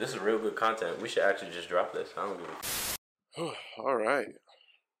This is real good content. We should actually just drop this. I don't give a. All right.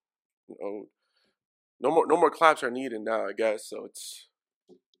 No more claps are needed now, I guess. So it's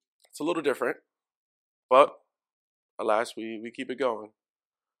a little different, but alas, we keep it going.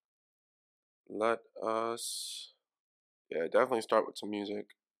 Let us, definitely start with some music,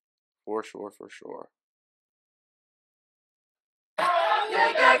 for sure.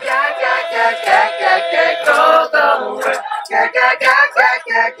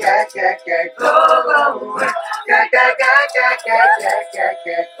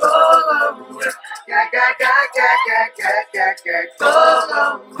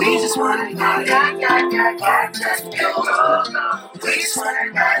 We just wanna we just wanna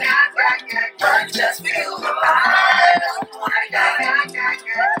just feel I don't wanna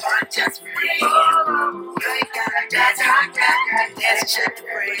just free. That's just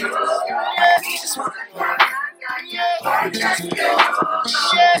free. We just wanna just feel. We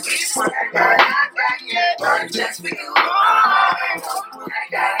just wanna just feel.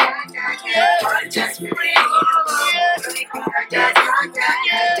 Just free.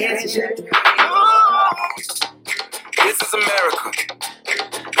 This is America.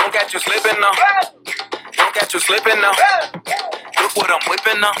 Don't catch you slipping now. Don't catch you slipping now. Look what I'm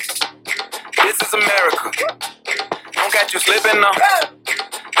whipping now. This is America. Don't catch you slipping now.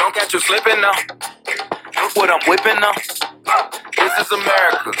 Don't catch you slipping now. Look what I'm whipping now. This is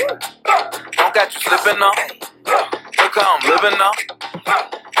America. Don't catch you slipping now. Look how I'm living now.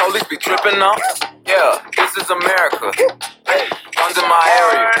 Police be tripping now. Yeah, this is America. Guns in my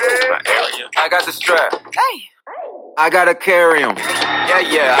area. I got the strap. I gotta carry him.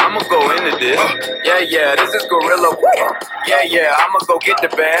 Yeah, I'ma go into this. Yeah, this is gorilla. Yeah, I'ma go get the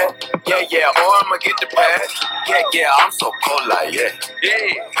bag. Yeah, or I'ma get the bag. Yeah, I'm so cold like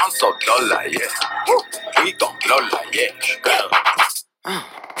I'm so dull like we gon' blow like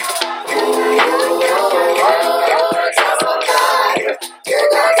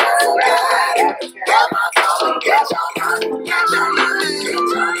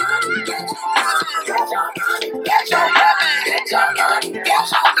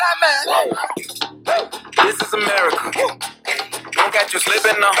This is America. Don't catch you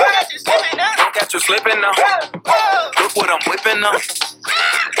slipping now. Don't catch you slipping now. Look what I'm whipping now.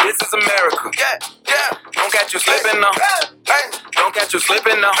 This is America. Don't catch you slipping now. Don't catch you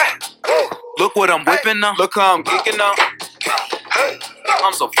slipping now. Look what I'm whipping now. Look how I'm geeking now.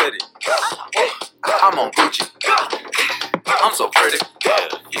 I'm so fitted. I'm on Gucci. I'm so pretty.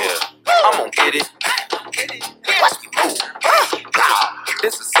 Yeah. I'm gonna get it. Watch me move.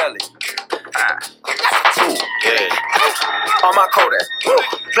 This is Sally. That's a tool. Yeah. On my Kodak.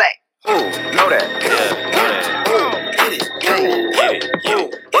 Black. Ooh, know that. Yeah. Ooh, get it. Yeah.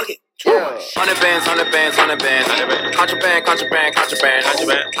 Work it. 100 bands. Contraband.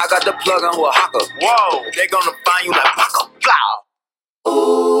 I got the plug on who a hawker. Whoa. They gonna find you like Paco.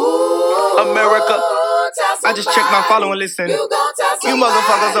 America. I just checked my follow and listen. You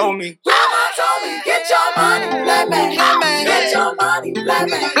motherfuckers owe me. Mama told me, get your money, black man. Get your money, black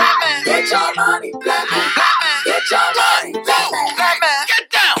man. Get your money, black man. Get your money, black man. Get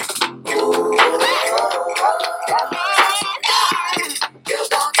down.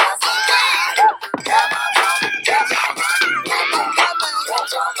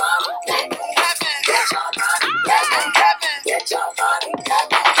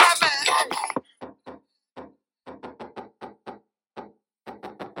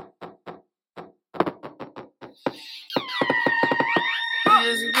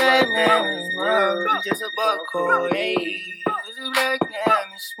 Just a black man in this world, just a buck cold, hey. Just a black man in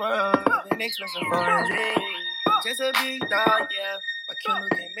this world, an expensive foreign, hey. Just a big dog, yeah. My killer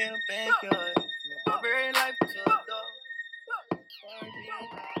came in the backyard. My very life to a dog.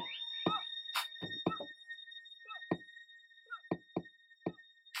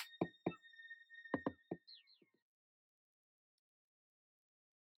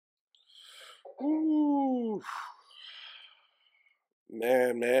 Ooh.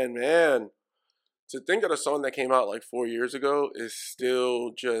 Man. To think of a song that came out like 4 years ago is still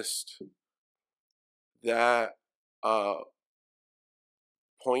just that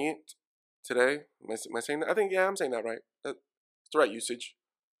poignant today. Am I saying that? I think, I'm saying that right. That's the right usage.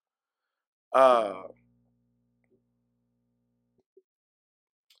 That's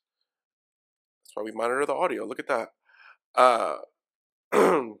why we monitor the audio. Look at that.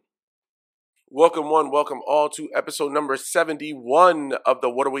 Welcome one, welcome all to episode number 71 of the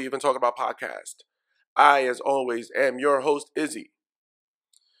What Are We Even Talking About podcast. I, as always, am your host, Izzy.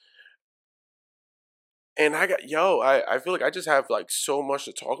 And I feel like I just have like so much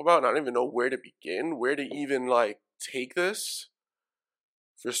to talk about and I don't even know where to begin, where to even like take this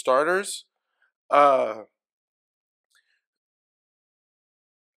For starters, I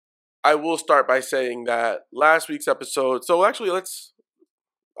will start by saying that last week's episode. So actually,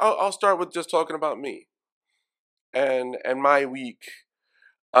 I'll start with just talking about me and my week.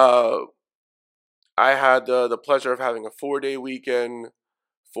 I had the pleasure of having a 4-day weekend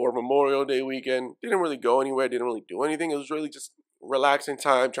for Memorial Day weekend. Didn't really go anywhere. Didn't really do anything. It was really just relaxing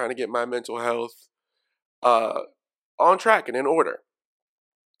time, trying to get my mental health on track and in order.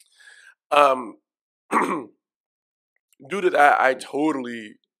 Due to that, I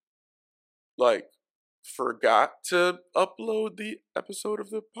totally forgot to upload the episode of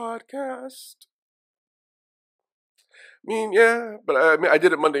the podcast. I mean, yeah, but I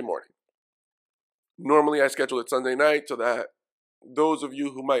did it Monday morning. Normally, I schedule it Sunday night so that those of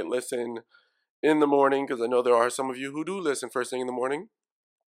you who might listen in the morning, because I know there are some of you who do listen first thing in the morning,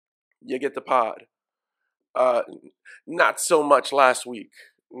 you get the pod. Not so much last week.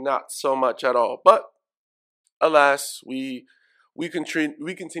 Not so much at all. But alas, we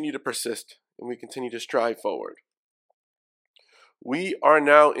continue to persist and we continue to strive forward. We are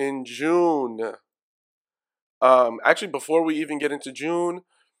now in June. Actually, before we even get into June,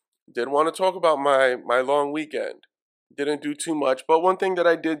 did want to talk about my long weekend. Didn't do too much, but one thing that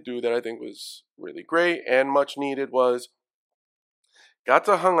I did do that I think was really great and much needed was got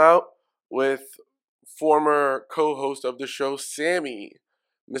to hang out with former co-host of the show, Sammy.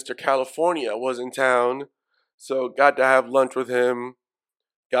 Mr. California was in town, so got to have lunch with him.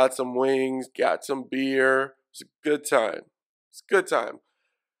 Got some wings, got some beer. It was a good time. It's a good time.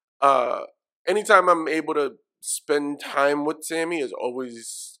 Anytime I'm able to spend time with Sammy is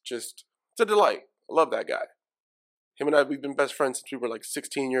always it's a delight. I love that guy. Him and I, we've been best friends since we were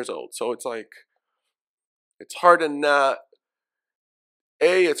 16 years old. So it's hard to not,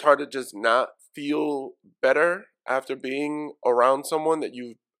 it's hard to just not feel better after being around someone that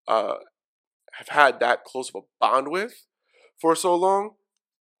you have had that close of a bond with for so long.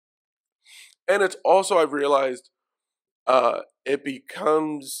 And it's also, I've realized, it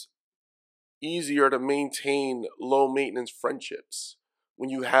becomes easier to maintain low maintenance friendships when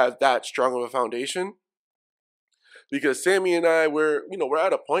you have that strong of a foundation. Because Sammy and I, we're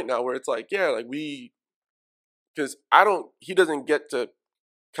at a point now where it's because he doesn't get to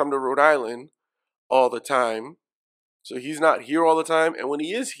come to Rhode Island all the time. So he's not here all the time. And when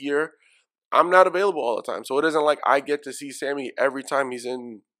he is here, I'm not available all the time. So it isn't like I get to see Sammy every time he's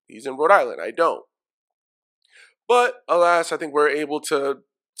in Rhode Island. I don't. But alas, I think we're able to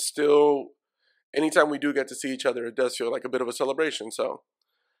still, anytime we do get to see each other, it does feel like a bit of a celebration. So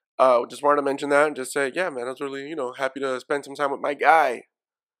just wanted to mention that and just say, yeah, man, I was really, happy to spend some time with my guy.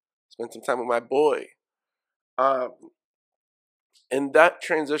 Spend some time with my boy. And that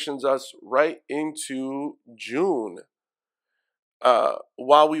transitions us right into June.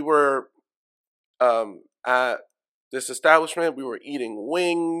 While we were at this establishment, we were eating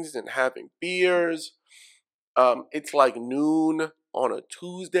wings and having beers. It's noon on a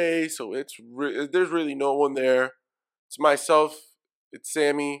Tuesday, so there's really no one there. It's myself, it's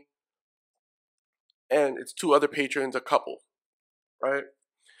Sammy, and it's two other patrons, a couple, right?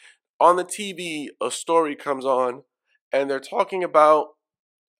 On the TV, a story comes on, and they're talking about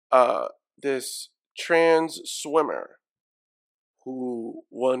this trans swimmer who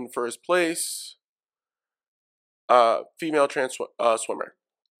won first place, female trans swimmer.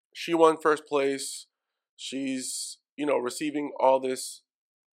 She won first place. She's, receiving all this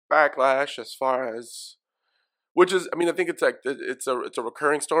backlash as far as, which is, I think it's a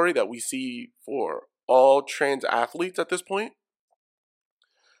recurring story that we see for all trans athletes at this point,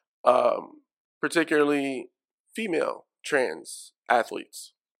 particularly female trans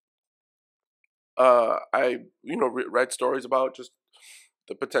athletes. I read stories about just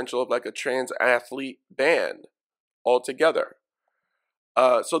the potential of a trans athlete ban altogether.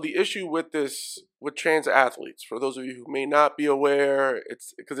 So the issue with trans athletes, for those of you who may not be aware,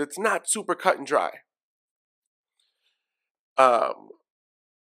 it's because it's not super cut and dry.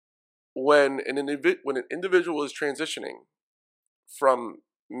 When an individual is transitioning from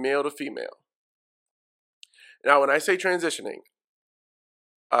male to female. Now, when I say transitioning,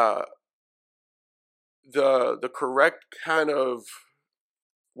 the correct kind of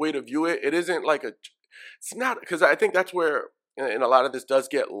way to view it, it isn't it's not, because I think that's where, and a lot of this does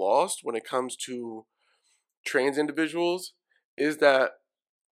get lost when it comes to trans individuals, is that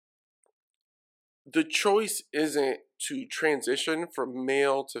the choice isn't to transition from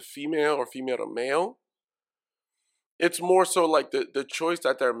male to female or female to male. It's more so the choice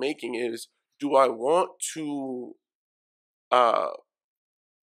that they're making is, do I want to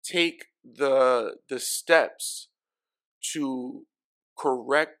take the steps to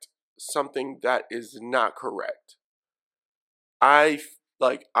correct something that is not correct.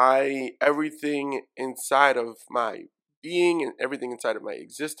 Everything inside of my being and everything inside of my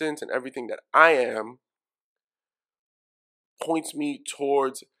existence and everything that I am points me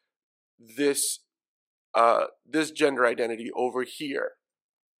towards this gender identity over here.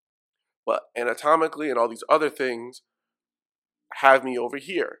 But anatomically and all these other things have me over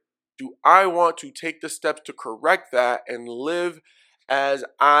here. Do I want to take the steps to correct that and live as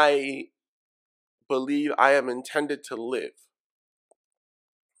I believe I am intended to live?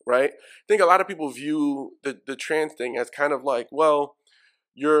 Right? I think a lot of people view the trans thing as kind of like, well,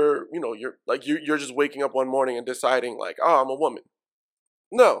 you're just waking up one morning and deciding like, oh, I'm a woman.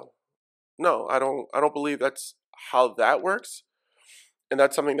 No, I don't believe that's how that works. And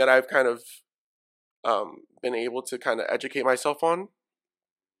that's something that I've kind of been able to kind of educate myself on.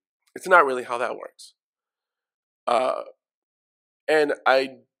 It's not really how that works. And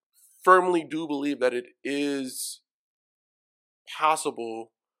I firmly do believe that it is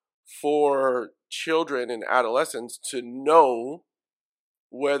possible for children and adolescents to know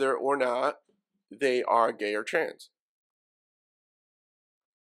whether or not they are gay or trans.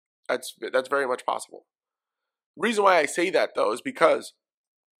 That's very much possible. The reason why I say that, though, is because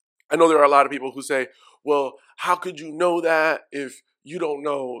I know there are a lot of people who say, well, how could you know that if you don't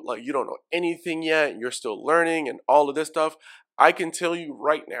know anything yet and you're still learning and all of this stuff? I can tell you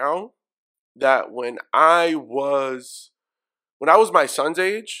right now that when I was my son's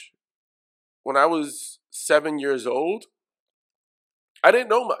age, when I was 7 years old, I didn't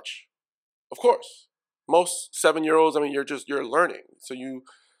know much. Of course, most 7-year-olds, you're learning. So you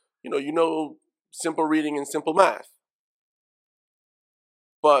know simple reading and simple math.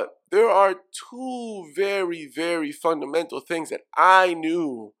 But there are two very, very fundamental things that I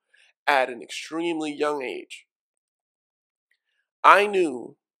knew at an extremely young age. I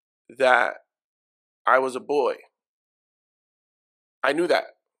knew that I was a boy. I knew that.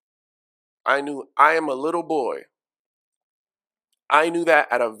 I knew I am a little boy. I knew that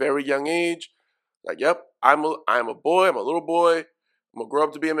at a very young age. Like, yep, I'm a boy. I'm a little boy. I'm gonna grow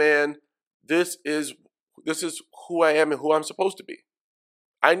up to be a man. This is who I am and who I'm supposed to be.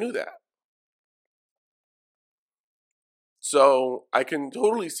 I knew that. So I can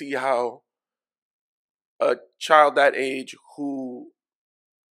totally see how a child that age who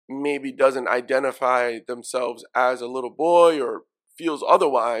maybe doesn't identify themselves as a little boy or feels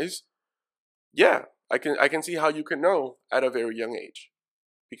otherwise, yeah, I can see how you can know at a very young age,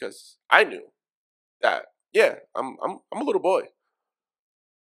 because I knew that, yeah, I'm a little boy.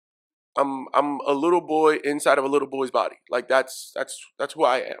 I'm a little boy inside of a little boy's body. Like that's who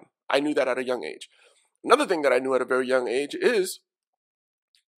I am. I knew that at a young age. Another thing that I knew at a very young age is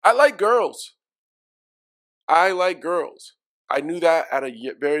I like girls. I like girls. I knew that at a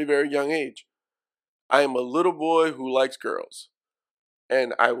very, very young age. I am a little boy who likes girls.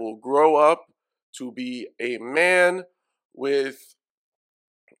 And I will grow up to be a man with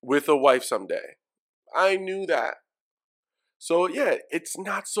a wife someday. I knew that. So yeah, it's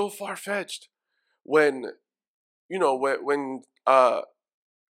not so far-fetched when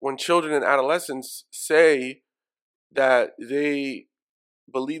children and adolescents say that they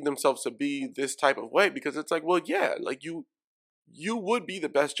believe themselves to be this type of way, because it's like, well, yeah, like you would be the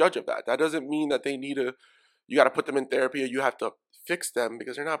best judge of that. That doesn't mean that you got to put them in therapy or you have to fix them,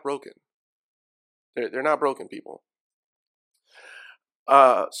 because they're not broken. They're not broken people.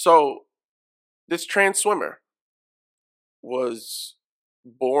 So this trans swimmer was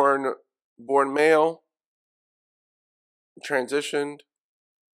born male, transitioned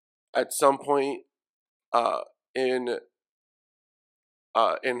at some point in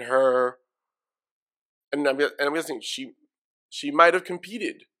her, and I'm guessing she might have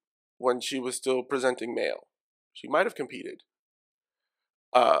competed when she was still presenting male. She might have competed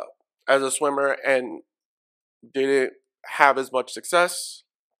as a swimmer and didn't have as much success.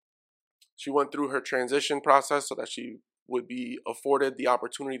 She went through her transition process so that she would be afforded the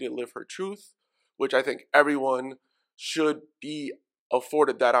opportunity to live her truth, which I think everyone should be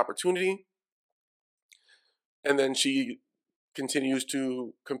afforded that opportunity. And then she continues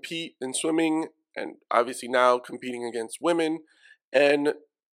to compete in swimming, and obviously now competing against women, and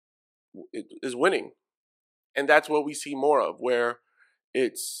it is winning. And that's what we see more of, where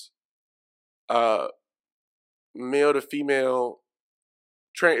it's male to female,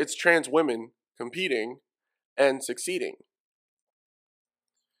 it's trans women competing and succeeding.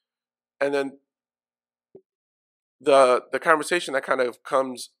 And then the conversation that kind of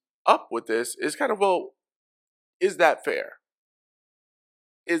comes up with this is kind of, well, is that fair?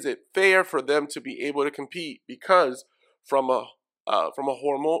 Is it fair for them to be able to compete? Because from a from a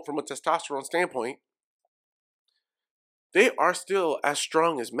testosterone standpoint, they are still as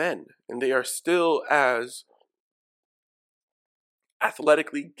strong as men, and they are still as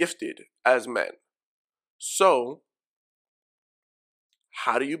athletically gifted as men. So,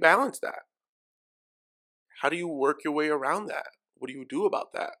 how do you balance that? How do you work your way around that? What do you do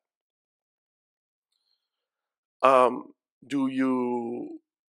about that? Do you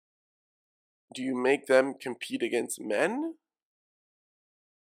make them compete against men?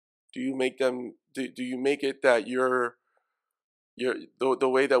 Do you make them do you make it that the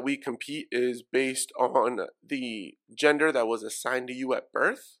way that we compete is based on the gender that was assigned to you at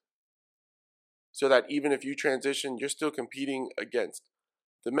birth? So that even if you transition, you're still competing against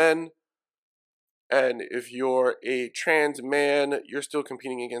the men. And if you're a trans man, you're still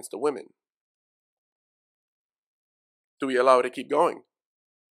competing against the women. Do we allow it to keep going?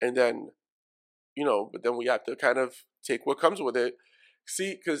 And then, but then we have to kind of take what comes with it.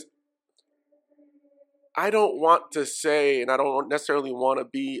 See, because I don't want to say, and I don't necessarily want to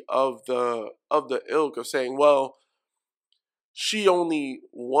be of the ilk of saying, well, she only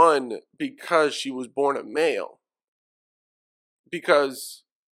won because she was born a male. Because,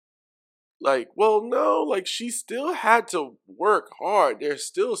 well, no, she still had to work hard. There's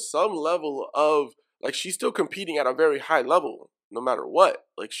still some level of, she's still competing at a very high level, no matter what.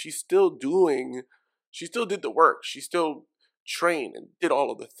 She still did the work. She still trained and did all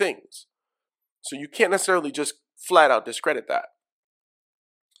of the things. So you can't necessarily just flat out discredit that.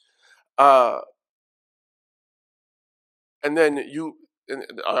 And then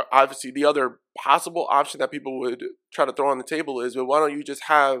obviously the other possible option that people would try to throw on the table is, well, why don't you just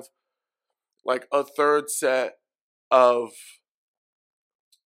have a third set of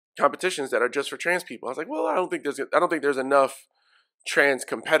competitions that are just for trans people? I was like, well, I don't think there's enough trans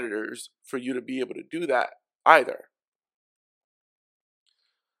competitors for you to be able to do that either.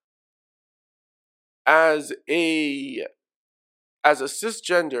 As a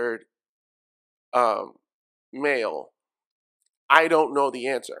cisgendered male, I don't know the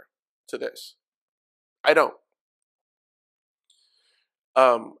answer to this. I don't.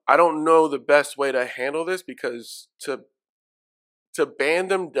 I don't know the best way to handle this, because to ban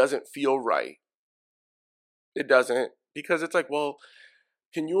them doesn't feel right. It doesn't, because it's well,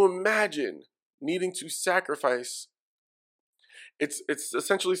 can you imagine needing to sacrifice? It's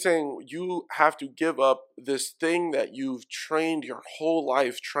essentially saying you have to give up this thing that you've trained your whole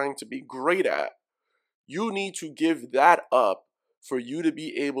life trying to be great at. You need to give that up for you to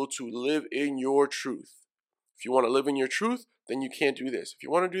be able to live in your truth. If you want to live in your truth, then you can't do this. If you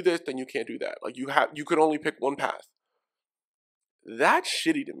want to do this, then you can't do that. You could only pick one path. That's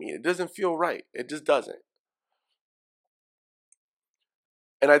shitty to me. It doesn't feel right. It just doesn't.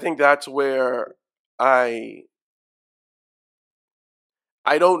 And I think that's where I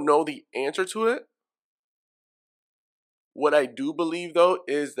don't know the answer to it. What I do believe, though,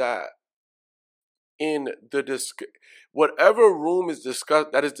 is that in whatever room is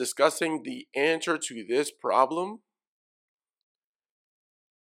discussing the answer to this problem,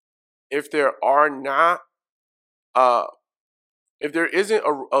 if there isn't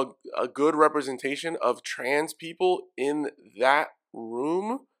a good representation of trans people in that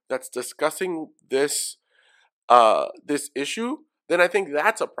room that's discussing this issue, then I think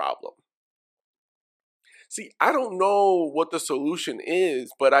that's a problem. See, I don't know what the solution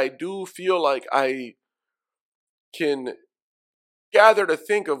is, but I do feel like I can gather to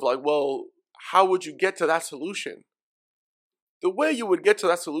think of well, how would you get to that solution? The way you would get to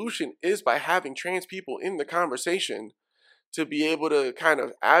that solution is by having trans people in the conversation to be able to kind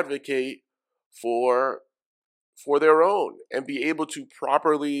of advocate for their own and be able to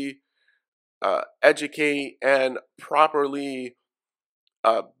properly educate and properly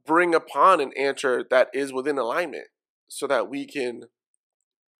bring upon an answer that is within alignment, so that we can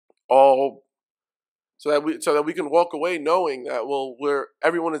walk away knowing that, well,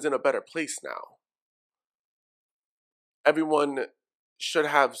 everyone is in a better place now. Everyone should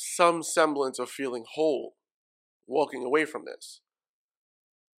have some semblance of feeling whole walking away from this.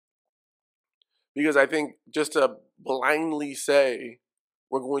 Because I think just to blindly say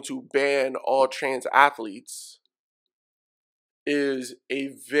we're going to ban all trans athletes is a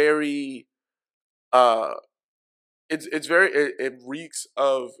very it reeks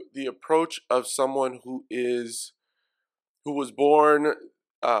of the approach of someone who was born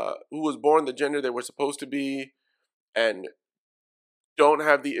the gender they were supposed to be and don't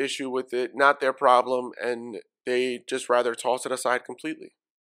have the issue with it, not their problem, and they just rather toss it aside completely.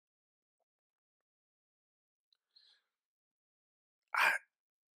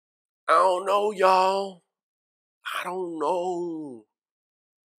 I don't know, y'all. I don't know.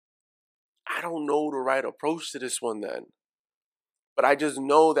 I don't know the right approach to this one then. But I just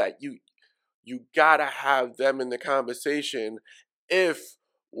know that you gotta have them in the conversation if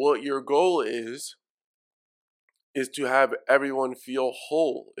what your goal is to have everyone feel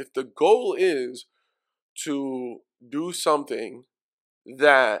whole. If the goal is to do something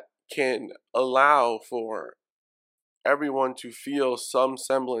that can allow for everyone to feel some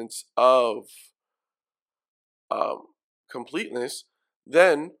semblance of completeness,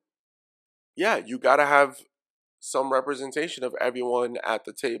 then yeah, you gotta have some representation of everyone at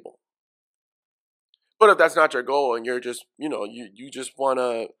the table. But if that's not your goal and you're just, you just want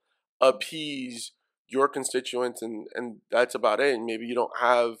to appease your constituents and that's about it, and maybe you don't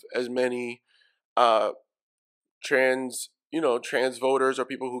have as many trans voters or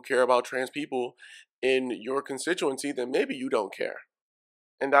people who care about trans people in your constituency, then maybe you don't care.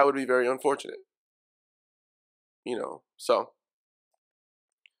 And that would be very unfortunate. So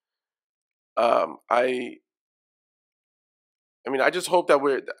I just hope that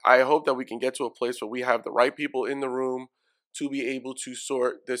we can get to a place where we have the right people in the room to be able to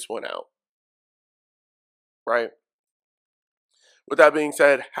sort this one out. Right? With that being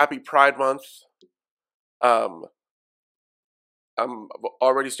said, happy Pride Month. I'm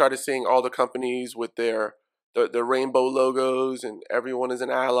already started seeing all the companies with the rainbow logos, and everyone is an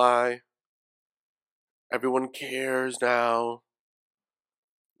ally. Everyone cares now,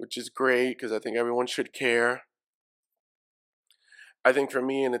 which is great because I think everyone should care. I think for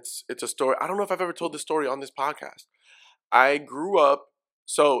me, and it's a story. I don't know if I've ever told this story on this podcast. I grew up,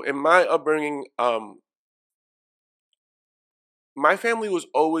 so in my upbringing, my family was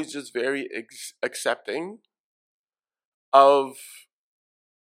always just very accepting of,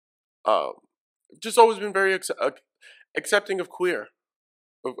 just always been very accepting of queer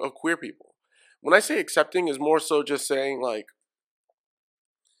people. When I say accepting, is more so just saying like,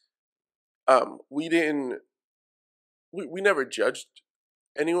 we never judged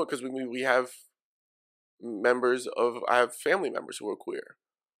anyone because we have I have family members who are queer,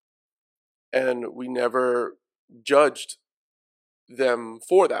 and we never judged them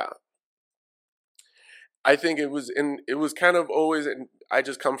for that. I think it was kind of always, and I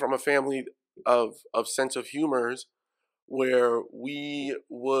just come from a family of sense of humors where we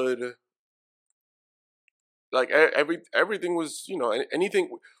would, like, everything was,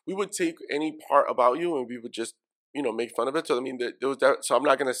 anything, we would take any part about you and we would just, make fun of it. So I mean, there was that. So I'm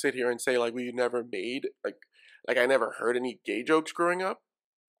not gonna sit here and say like we never made like I never heard any gay jokes growing up.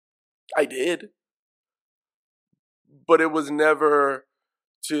 I did, but it was never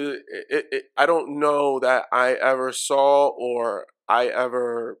I don't know that I ever saw or I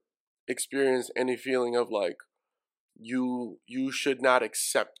ever experienced any feeling of like you should not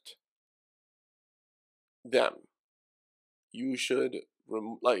accept them. You should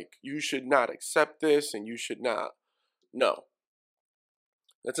you should not accept this, and you should not. No,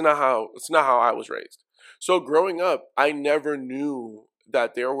 that's not how I was raised. So growing up, I never knew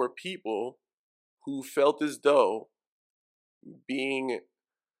that there were people who felt as though being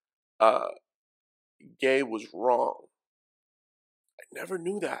gay was wrong. I never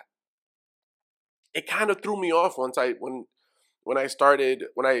knew that. It kind of threw me off as I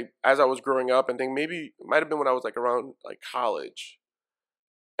was growing up, and think maybe it might have been when I was like around like college.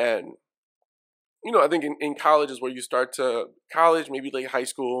 And I think in college is where you start to maybe like high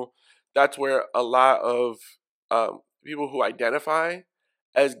school. That's where a lot of people who identify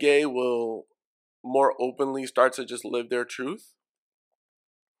as gay will more openly start to just live their truth.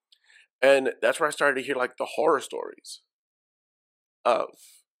 And that's where I started to hear like the horror stories of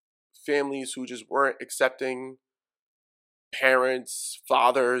families who just weren't accepting, parents,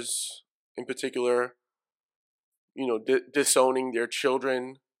 fathers in particular, disowning their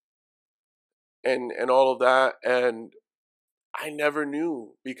children and all of that. And I never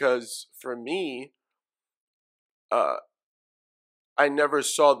knew, because for me, I never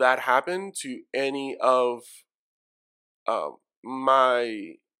saw that happen to any of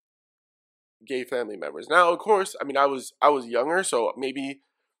my gay family members. Now, of course, I mean, I was younger, so maybe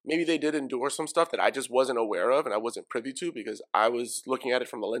they did endure some stuff that I just wasn't aware of and I wasn't privy to because I was looking at it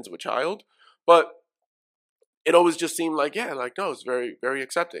from the lens of a child. But it always just seemed like, yeah, like, no, it's very, very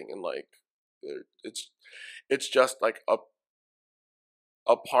accepting, and like it's just like a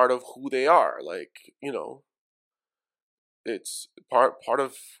part of who they are, like, it's part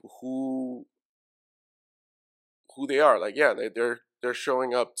of who they are. Like, yeah, they're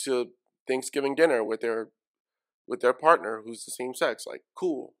showing up to Thanksgiving dinner with their partner who's the same sex. Like,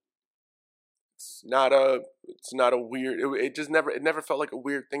 cool. It's not a weird. It never felt like a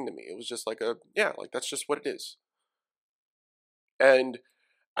weird thing to me. It was just like yeah, like that's just what it is. And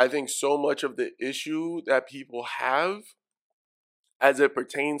I think so much of the issue that people have as it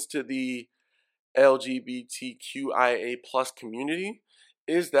pertains to the LGBTQIA plus community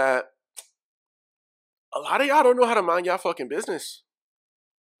is that a lot of y'all don't know how to mind y'all fucking business.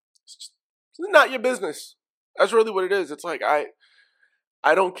 It's not your business. That's really what it is. It's like I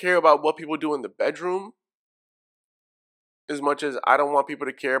don't care about what people do in the bedroom as much as I don't want people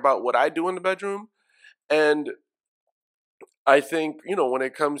to care about what I do in the bedroom. And I think, when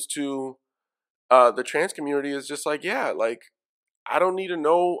it comes to the trans community, it's just like, yeah, like, I don't need to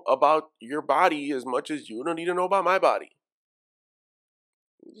know about your body as much as you don't need to know about my body.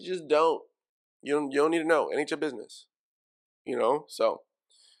 You just don't. You don't need to know. It ain't your business. So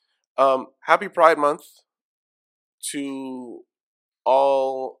happy Pride Month to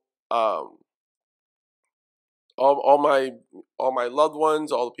all my loved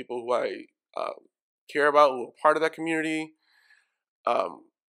ones, all the people who I care about, who are part of that community.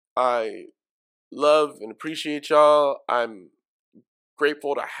 I love and appreciate y'all. I'm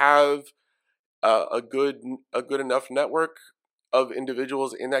grateful to have a good enough network of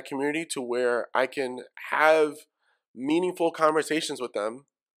individuals in that community to where I can have meaningful conversations with them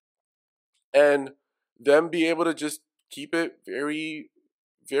and them be able to just keep it very,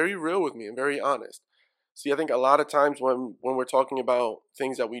 very real with me and very honest. See, I think a lot of times when we're talking about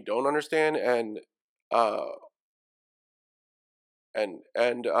things that we don't understand and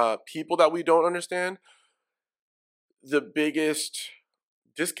people that we don't understand, the biggest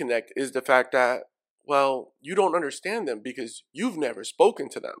disconnect is the fact that, well, you don't understand them because you've never spoken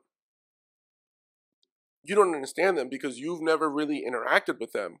to them. You don't understand them because you've never really interacted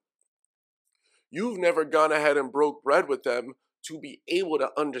with them. You've never gone ahead and broke bread with them to be able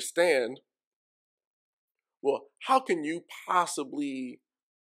to understand, well, how can you possibly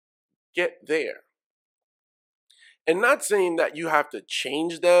get there? And not saying that you have to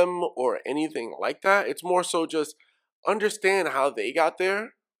change them or anything like that. It's more so just understand how they got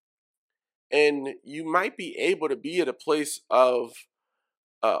there. And you might be able to be at a place of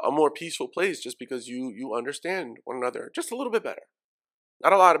a more peaceful place just because you understand one another just a little bit better.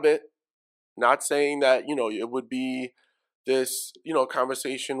 Not a lot of it. Not saying that, it would be this,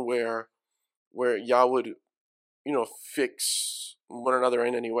 conversation where y'all would, fix one another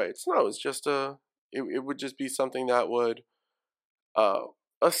in any way. It's just it would just be something that would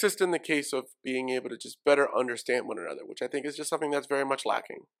assist in the case of being able to just better understand one another, which I think is just something that's very much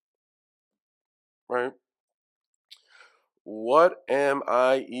lacking. Right? What am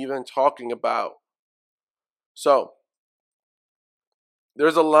I even talking about? So,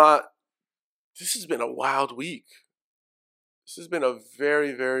 there's a lot. This has been a wild week. This has been a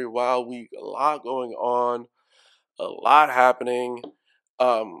very, very wild week. A lot going on. A lot happening.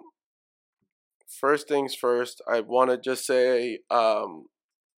 First things first, I want to just say a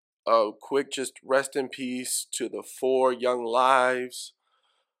quick just rest in peace to the 4 young lives.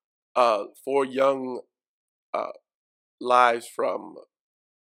 4 young lives from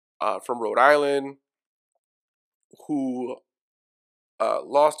Rhode Island who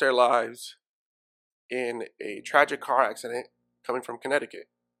lost their lives in a tragic car accident coming from Connecticut.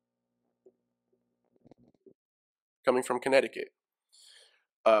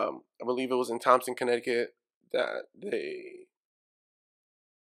 I believe it was in Thompson, Connecticut that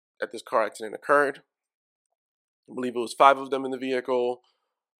this car accident occurred. I believe it was 5 of them in the vehicle.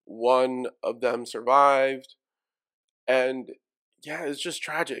 1 of them survived. And yeah, it's just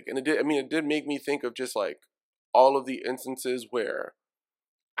tragic. And it did make me think of just like all of the instances where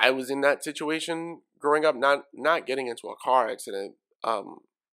I was in that situation growing up, not getting into a car accident,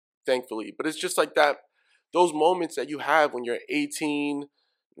 thankfully. But it's just like that, those moments that you have when you're 18,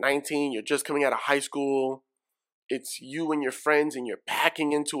 19, you're just coming out of high school. It's you and your friends and you're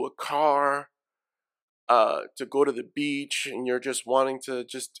packing into a car to go to the beach, and you're just wanting to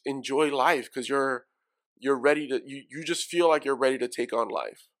just enjoy life because you're ready to, you just feel like you're ready to take on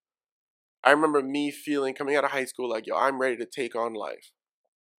life. I remember me feeling coming out of high school like, yo, I'm ready to take on life.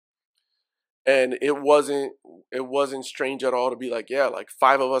 And it wasn't strange at all to be like, yeah, like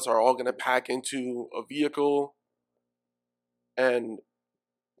 5 of us are all gonna pack into a vehicle and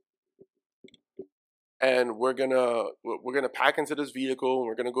we're gonna pack into this vehicle and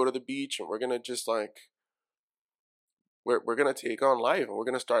we're gonna go to the beach and we're gonna just like we're gonna take on life and we're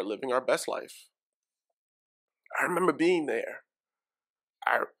gonna start living our best life. I remember being there.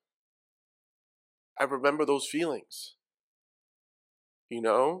 I remember those feelings.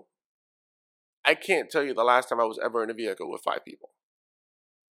 I can't tell you the last time I was ever in a vehicle with 5 people.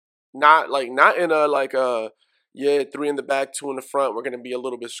 Not in a 3 in the back, 2 in the front. We're gonna be a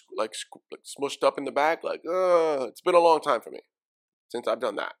little bit smushed up in the back. It's been a long time for me. since I've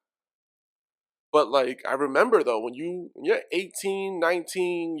done that. But, like, I remember, though, when you're 18,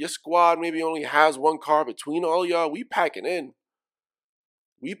 19, your squad maybe only has one car between all y'all, we packing in.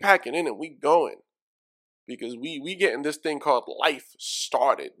 We packing in and we going. Because we getting this thing called life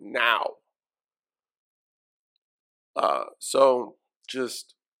started now. So,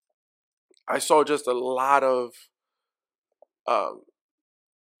 just, I saw just a lot of, I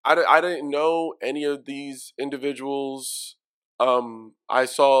didn't know any of these individuals. I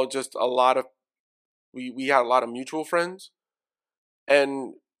saw just a lot of, we had a lot of mutual friends.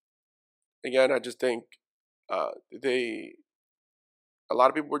 And again, I just think a lot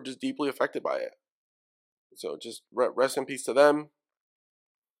of people were just deeply affected by it. So just rest in peace to them.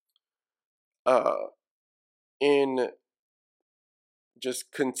 In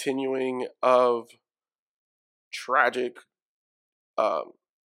just continuing of tragic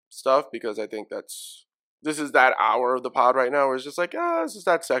stuff, because I think this is that hour of the pod right now where it's just like, this is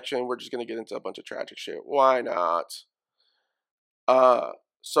that section. We're just going to get into a bunch of tragic shit. Why not?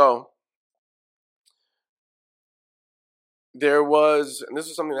 So there was, and this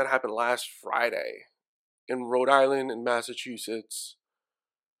is something that happened last Friday in Rhode Island and Massachusetts.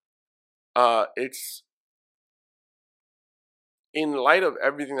 It's in light of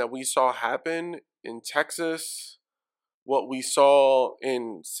everything that we saw happen in Texas, what we saw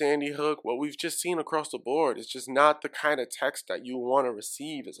in Sandy Hook, what we've just seen across the board. It's just not the kind of text that you want to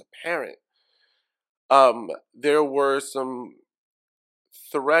receive as a parent. There were some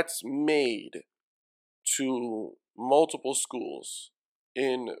threats made to multiple schools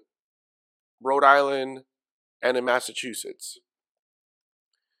in Rhode Island and in Massachusetts.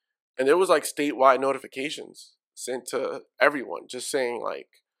 And there was like statewide notifications sent to everyone just saying like,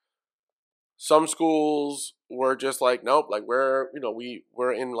 some schools were just like, nope, like we're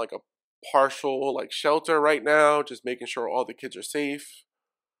in like a partial like shelter right now, just making sure all the kids are safe.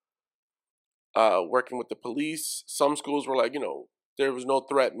 Working with the police. Some schools were like, there was no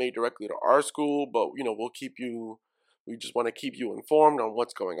threat made directly to our school, but we just want to keep you informed on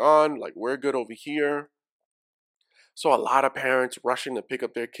what's going on. Like, we're good over here. So a lot of parents rushing to pick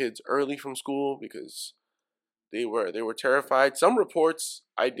up their kids early from school because they were terrified. Some reports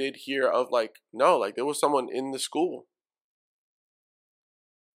I did hear of like, no, like there was someone in the school.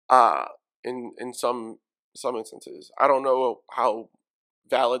 In some instances. I don't know how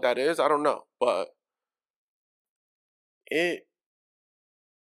valid that is. I don't know. But it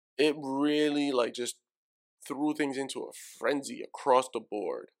really like just threw things into a frenzy across the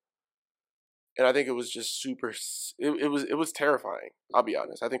board. And I think it was just it was terrifying. I'll be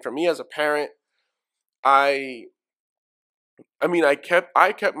honest. I think for me as a parent, I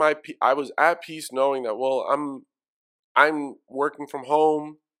was at peace knowing that, well, I'm working from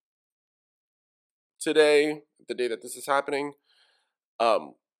home today, the day that this is happening.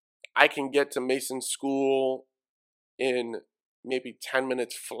 I can get to Mason's school in maybe 10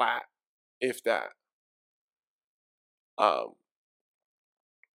 minutes flat, if that.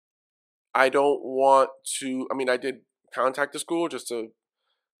 I don't want to, I did contact the school just to,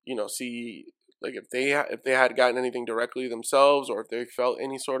 see like if they had gotten anything directly themselves or if they felt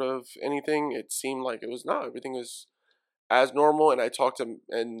any sort of anything. It seemed like it was not. Everything was as normal. And I talked to him,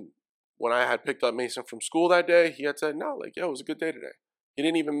 and when I had picked up Mason from school that day, he had said, no, like, it was a good day today. He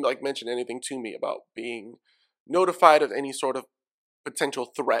didn't even like mention anything to me about being notified of any sort of potential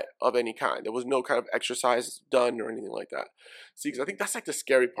threat of any kind. There was no kind of exercise done or anything like that. See, because I think that's like the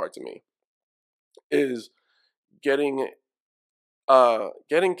scary part to me is getting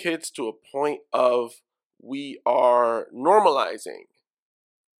kids to a point of we are normalizing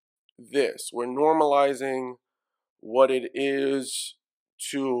this. We're normalizing what it is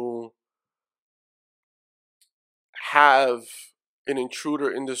to have an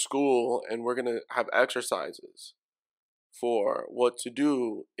intruder in the school, and we're going to have exercises for what to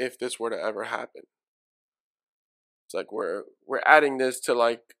do if this were to ever happen. It's like we're adding this to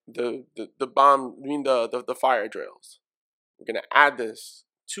like the fire drills. We're going to add this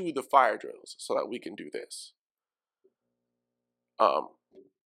to the fire drills so that we can do this.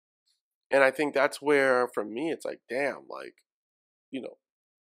 And I think that's where, for me, it's like, damn, like,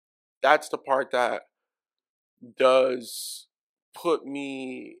 that's the part that does put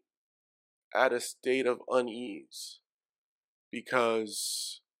me at a state of unease,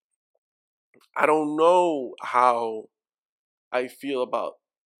 because I don't know how I feel about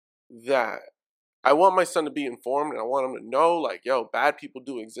that. I want my son to be informed, and I want him to know, like, yo, bad people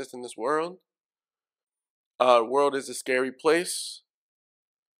do exist in this world. The world is a scary place.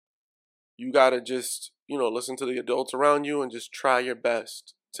 You gotta just, listen to the adults around you and just try your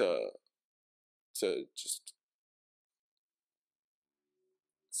best to just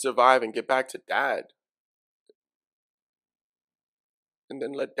survive and get back to dad. And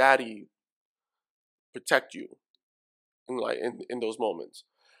then let daddy protect you in those moments.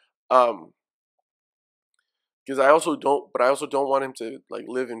 Because I also don't want him to like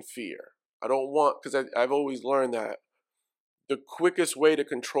live in fear. I don't want, because I've always learned that the quickest way to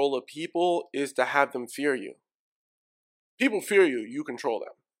control a people is to have them fear you. People fear you, you control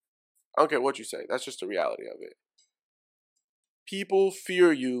them. I don't care what you say. That's just the reality of it. People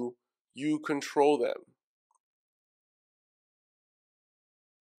fear you, you control them.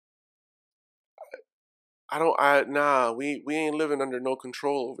 We ain't living under no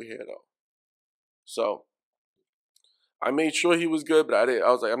control over here though. So I made sure he was good, but I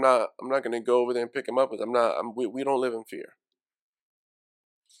was like, I'm not gonna go over there and pick him up because we don't live in fear.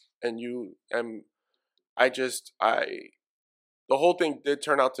 And the whole thing did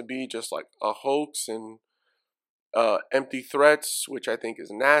turn out to be just like a hoax and empty threats, which I think is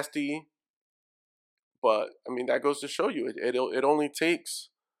nasty. But I mean, that goes to show you it only takes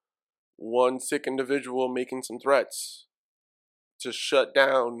one sick individual making some threats to shut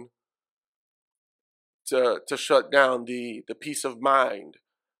down the peace of mind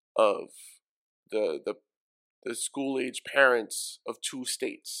of the school age parents of 2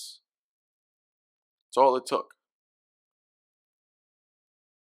 states. That's all it took.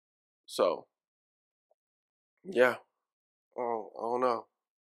 So yeah, I don't know,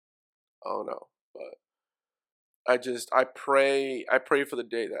 but I pray for the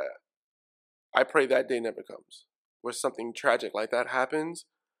day that day never comes, where something tragic like that happens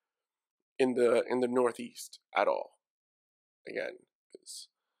in the Northeast at all. Again, because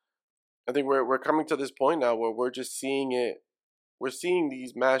I think we're coming to this point now where we're just seeing it. We're seeing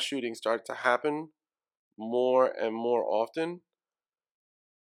these mass shootings start to happen more and more often,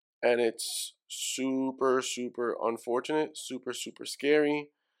 and it's super, super unfortunate, super, super scary.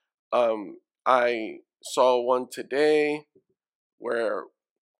 I saw one today where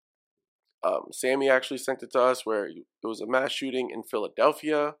Sammy actually sent it to us, where it was a mass shooting in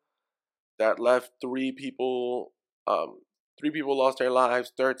Philadelphia that left 3 people. 3 people lost their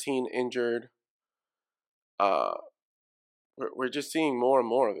lives, 13 injured. We're just seeing more and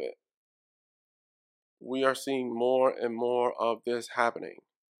more of it. We are seeing more and more of this happening.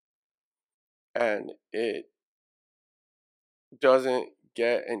 And it doesn't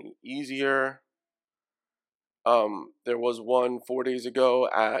get any easier. There was one 4 days ago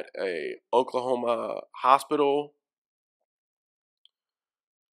at a Oklahoma hospital.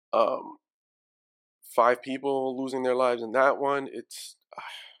 5 people losing their lives in that one. It's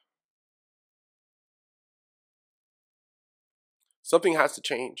something has to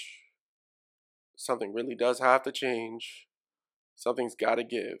change. Something really does have to change. Something's got to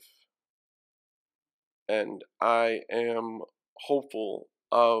give. And I am hopeful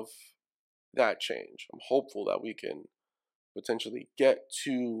of that change. I'm hopeful that we can potentially get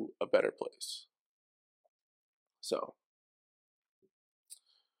to a better place. So,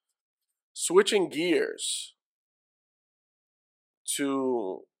 switching gears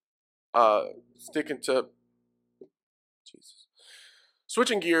to sticking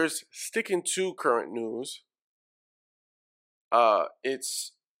to current news.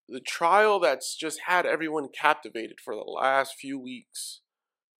 It's the trial that's just had everyone captivated for the last few weeks.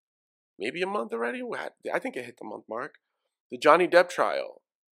 Maybe a month already? I think it hit the month mark. The Johnny Depp trial.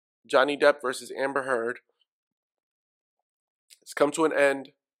 Johnny Depp versus Amber Heard. It's come to an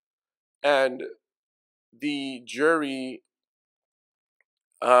end. And the jury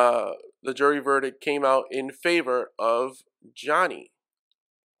verdict came out in favor of Johnny.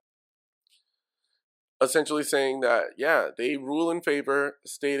 Essentially saying that, yeah, they rule in favor,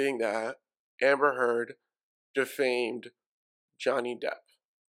 stating that Amber Heard defamed Johnny Depp.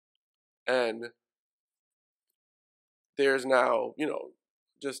 And there's now,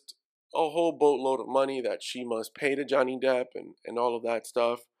 just a whole boatload of money that she must pay to Johnny Depp and all of that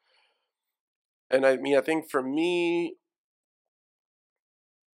stuff. And I mean, I think for me,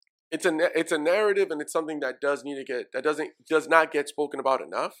 it's a narrative, and it's something that does not get spoken about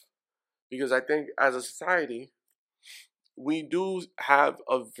enough. Because I think as a society, we do have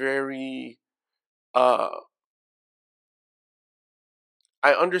a very, I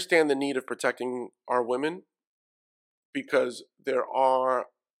understand the need of protecting our women, because there are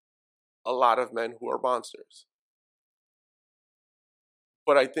a lot of men who are monsters.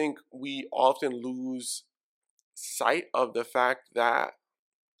 But I think we often lose sight of the fact that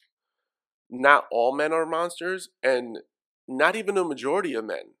not all men are monsters, and not even a majority of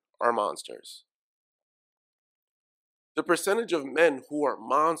men are monsters. The percentage of men who are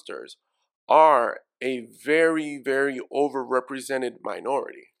monsters are a very, very overrepresented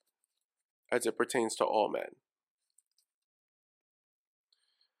minority. as it pertains to all men.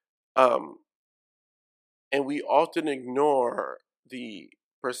 And we often ignore the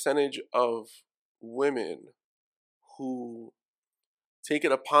percentage of women who take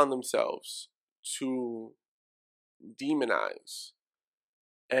it upon themselves to demonize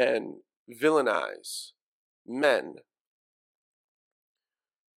and villainize men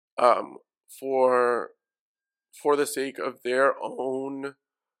for the sake of their own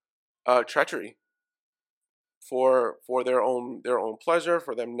treachery, for their own pleasure,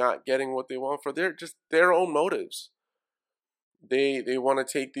 for them not getting what they want, for their own motives. They want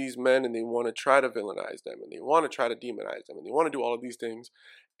to take these men and they want to try to villainize them and they want to try to demonize them and they want to do all of these things.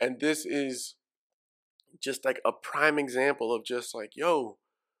 And this is just like a prime example of just like, yo,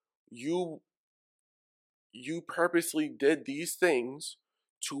 you purposely did these things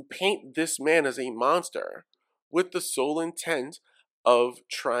to paint this man as a monster with the sole intent of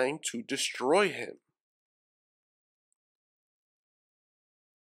trying to destroy him.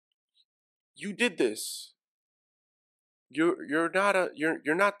 You did this. You're not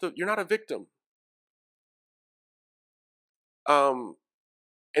a victim. And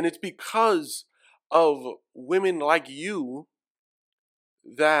it's because of women like you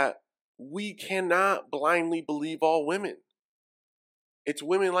that we cannot blindly believe all women. It's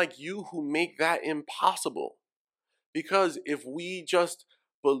women like you who make that impossible. Because if we just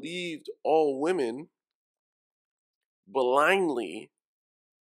believed all women blindly,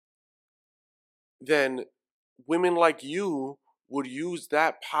 then women like you would use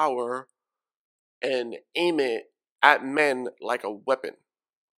that power and aim it at men like a weapon.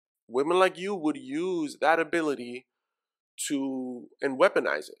 Women like you would use that ability and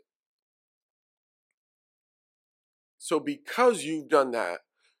weaponize it. So because you've done that,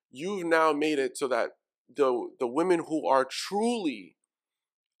 you've now made it so that the women who are truly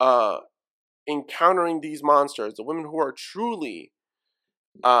encountering these monsters, the women who are truly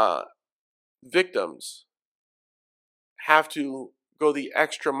victims, have to go the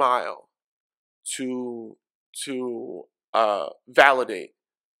extra mile to validate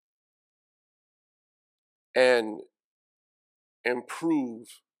and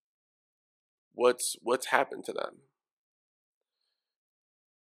prove what's happened to them.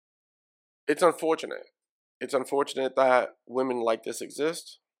 It's unfortunate. It's unfortunate that women like this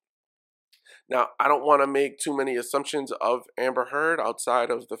exist. Now, I don't want to make too many assumptions of Amber Heard outside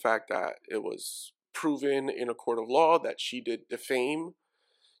of the fact that it was proven in a court of law that she did defame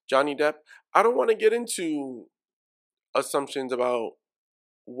Johnny Depp. I don't want to get into assumptions about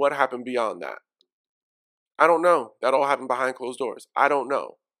what happened beyond that. I don't know. That all happened behind closed doors. I don't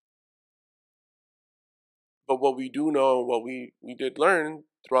know. But what we do know, what we did learn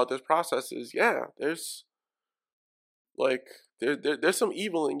throughout this process is, yeah, there's some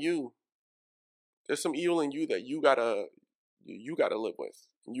evil in you. There's some evil in you that you gotta live with.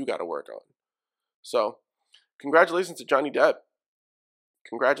 You gotta work on. So, congratulations to Johnny Depp.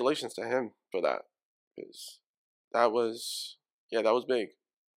 Congratulations to him for that. Because that was big.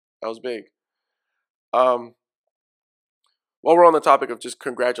 That was big. While we're on the topic of just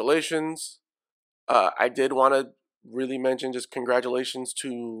congratulations, I did want to really mention just congratulations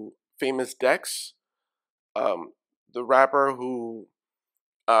to Famous Dex, the rapper who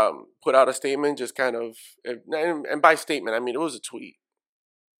put out a statement, just kind of, and by statement, I mean, it was a tweet.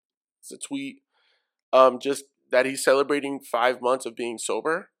 It's a tweet, just that he's celebrating 5 months of being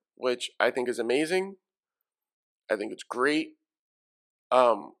sober, which I think is amazing. I think it's great.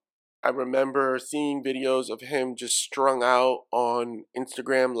 I remember seeing videos of him just strung out on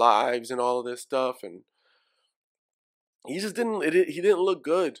Instagram lives and all of this stuff, and he just didn't look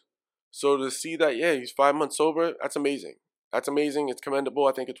good. So to see that, yeah, he's 5 months sober, that's amazing. That's amazing. It's commendable.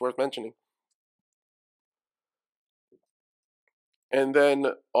 I think it's worth mentioning. And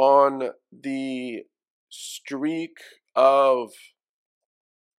then on the streak of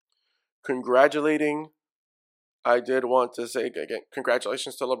congratulating, I did want to say again,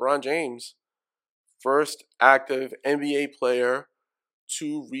 congratulations to LeBron James, first active NBA player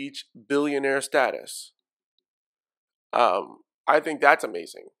to reach billionaire status. I think that's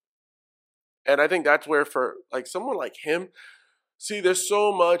amazing. And I think that's where, for like someone like him, see, there's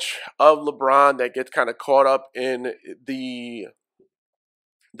so much of LeBron that gets kind of caught up in the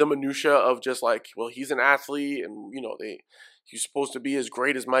minutia of just like, well, he's an athlete, and you know, he's supposed to be as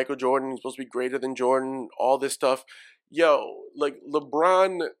great as Michael Jordan, he's supposed to be greater than Jordan, all this stuff. Yo, like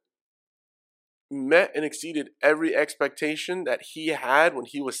LeBron met and exceeded every expectation that he had when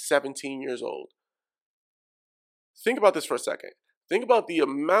he was 17 years old. Think about this for a second. Think about the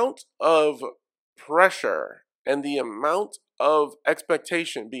amount of pressure and the amount of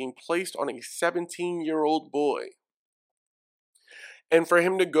expectation being placed on a 17-year-old boy, and for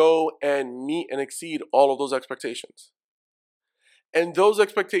him to go and meet and exceed all of those expectations. And those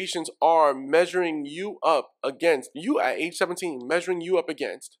expectations are measuring you up against, you at age 17, measuring you up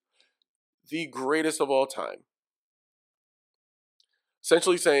against the greatest of all time.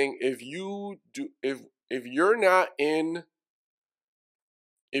 Essentially saying, if you're not in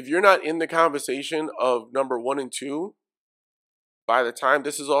the conversation of number 1 and 2, by the time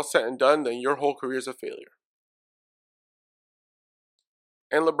this is all said and done, then your whole career is a failure.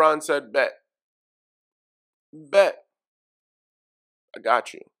 And LeBron said, bet. I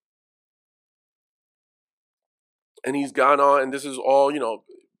got you. And he's gone on, and this is all,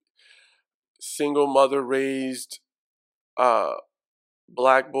 single mother raised,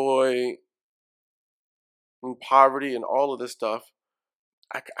 black boy in poverty and all of this stuff.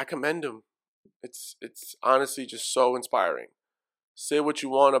 I commend him. It's honestly just so inspiring. Say what you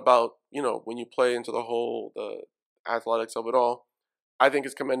want about, when you play into the athletics of it all. I think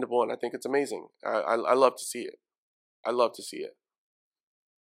it's commendable, and I think it's amazing. I love to see it. I love to see it.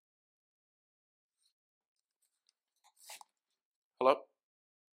 Hello?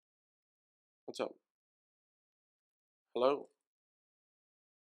 What's up? Hello?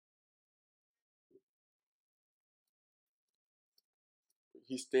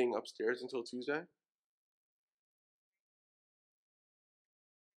 He's staying upstairs until Tuesday?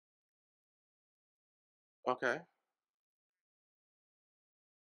 Okay.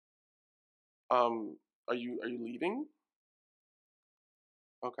 Are you leaving?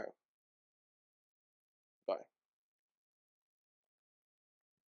 Okay. Bye.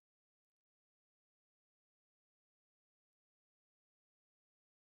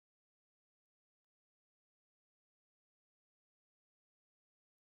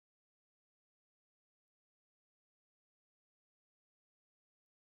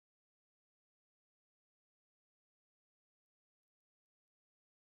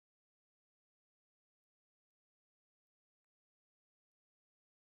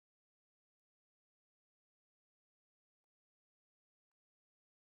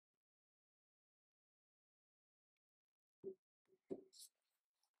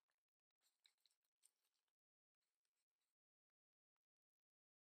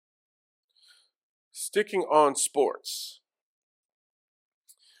 Sticking on sports.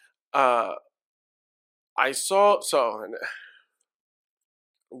 I saw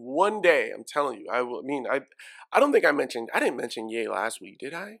one day, I'm telling you, I don't think I didn't mention Ye last week,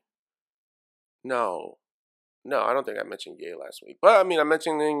 did I? No, I don't think I mentioned Ye last week, but I'm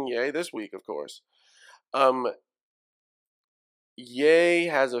mentioning Ye this week, of course. Ye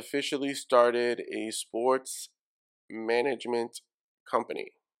has officially started a sports management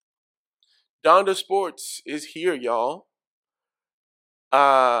company. Donda Sports is here, y'all.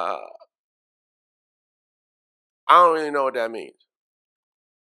 I don't really know what that means.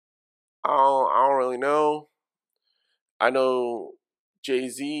 I don't really know. I know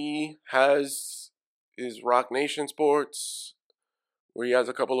Jay-Z has his Rock Nation Sports, where he has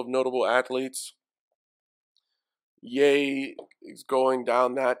a couple of notable athletes. Ye is going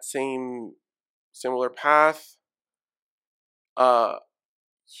down that similar path.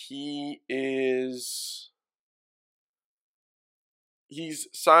 He's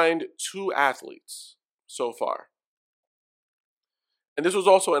signed 2 athletes so far. And this was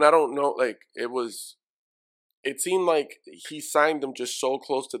also, and I don't know, it seemed like he signed them just so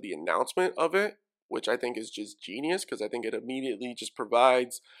close to the announcement of it, which I think is just genius, because I think it immediately just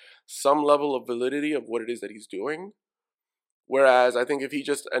provides some level of validity of what it is that he's doing. Whereas I think if he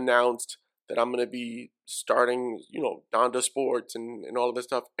just announced that I'm going to be starting, Donda Sports and all of this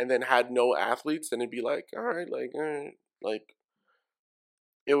stuff, and then had no athletes, then it'd be like, all right,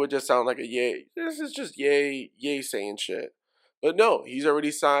 it would just sound like a Ye. This is just Ye saying shit. But no, he's already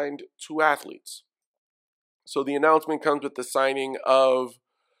signed 2 athletes. So the announcement comes with the signing of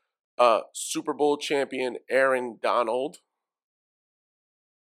Super Bowl champion Aaron Donald.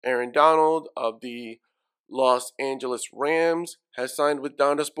 Aaron Donald of the Los Angeles Rams has signed with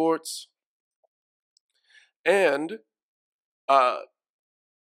Donda Sports. And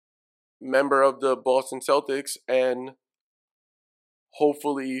member of the Boston Celtics and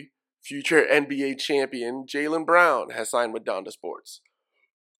hopefully future NBA champion Jaylen Brown has signed with Donda Sports.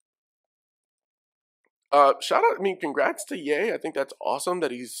 Shout out, congrats to Ye. I think that's awesome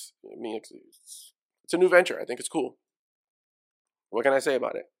that he's, it's a new venture. I think it's cool. What can I say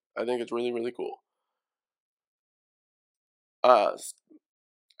about it? I think it's really, really cool.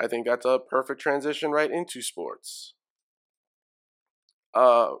 I think that's a perfect transition right into sports.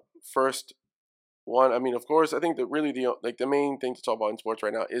 First One, I mean, of course, I think that really the main thing to talk about in sports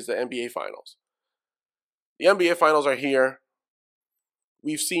right now is the NBA Finals. The NBA Finals are here.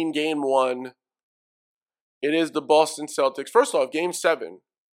 We've seen Game 1. It is the Boston Celtics. First off, Game 7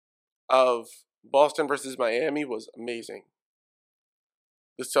 of Boston versus Miami was amazing.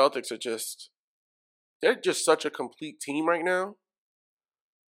 The Celtics are they're just such a complete team right now.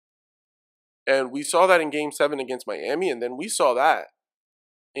 And we saw that in Game 7 against Miami, and then we saw that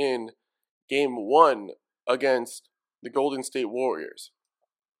in Game 1 against the Golden State Warriors.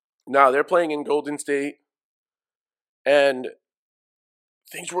 Now, they're playing in Golden State, and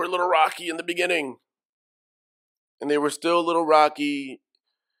things were a little rocky in the beginning. And they were still a little rocky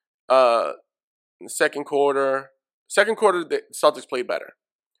in the second quarter. Second quarter, the Celtics played better.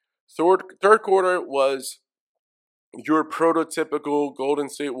 Third quarter was your prototypical Golden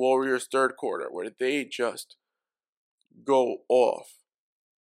State Warriors third quarter, where they just go off.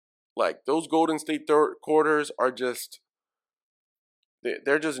 Like, those Golden State third quarters are just,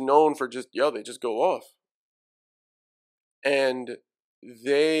 they're just known for just, they just go off. And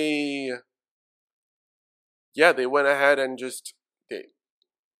they went ahead and just,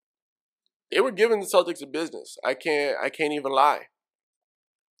 they were giving the Celtics a business. I can't even lie.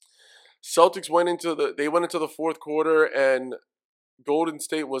 Celtics went into the fourth quarter, and Golden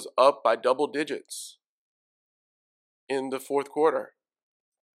State was up by double digits in the fourth quarter.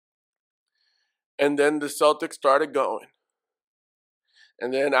 And then the Celtics started going.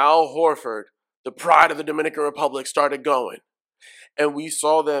 And then Al Horford, the pride of the Dominican Republic, started going. And we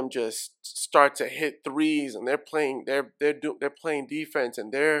saw them just start to hit threes, and they're playing defense,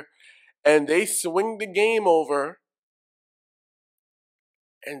 and they swing the game over,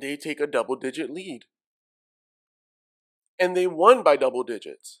 and they take a double-digit lead. And they won by double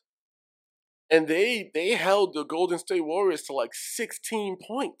digits. And they held the Golden State Warriors to like 16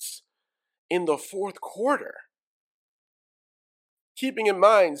 points in the fourth quarter. Keeping in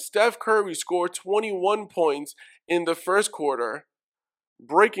mind, Steph Curry scored 21 points in the first quarter,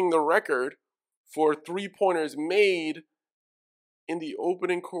 breaking the record for three-pointers made in the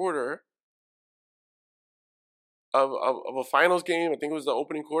opening quarter of a finals game. I think it was the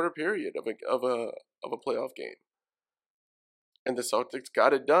opening quarter period of a playoff game. And the Celtics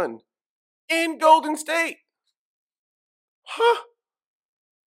got it done in Golden State. Huh?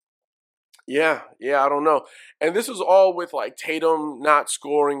 Yeah, I don't know. And this was all with like Tatum not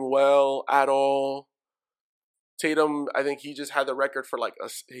scoring well at all. Tatum, I think he just had the record for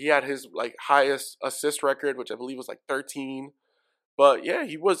he had his like highest assist record, which I believe was like 13. But yeah,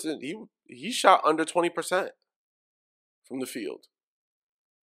 he shot under 20% from the field.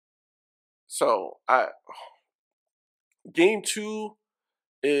 So Game 2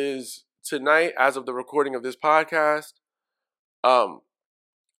 is tonight as of the recording of this podcast.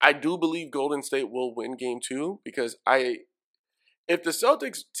 I do believe Golden State will win Game 2 because if the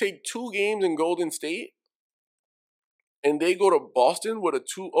Celtics take 2 games in Golden State and they go to Boston with a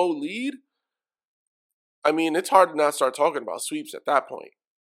 2-0 lead, I mean, it's hard to not start talking about sweeps at that point.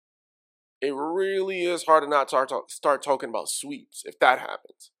 It really is hard to not start talking about sweeps if that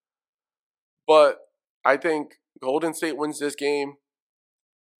happens. But I think Golden State wins this game.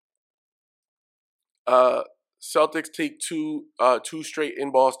 Celtics take two straight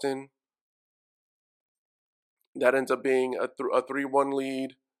in Boston. That ends up being a 3-1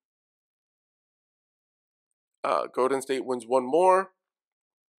 lead. Golden State wins one more.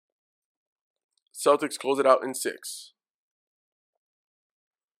 Celtics close it out in 6.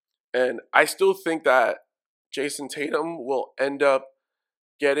 And I still think that Jason Tatum will end up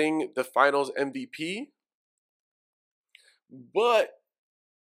getting the Finals MVP. But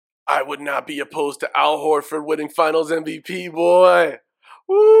I would not be opposed to Al Horford winning Finals MVP, boy.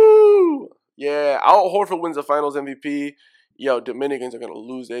 Woo! Yeah, Al Horford wins the Finals MVP. Yo, Dominicans are going to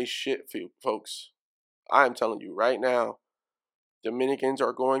lose their shit, folks. I'm telling you right now, Dominicans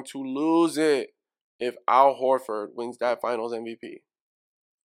are going to lose it if Al Horford wins that Finals MVP.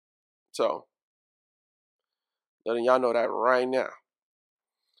 So, letting y'all know that right now.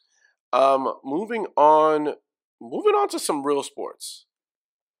 Moving on to some real sports.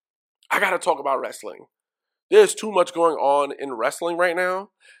 I gotta talk about wrestling. There's too much going on in wrestling right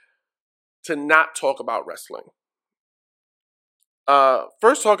now to not talk about wrestling.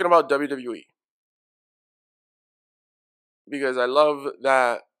 First talking about WWE. Because I love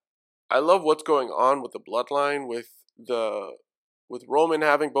what's going on with the bloodline, with Roman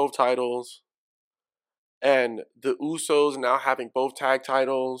having both titles, and the Usos now having both tag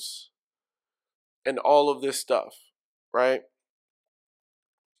titles, and all of this stuff, right?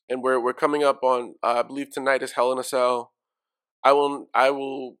 And we're coming up on, I believe tonight is Hell in a Cell. I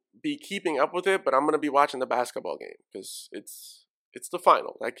will be keeping up with it, but I'm gonna be watching the basketball game because it's the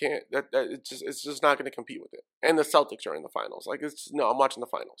finals. I can't. It's just not gonna compete with it. And the Celtics are in the finals. Like I'm watching the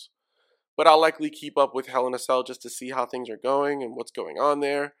finals, but I'll likely keep up with Hell in a Cell just to see how things are going and what's going on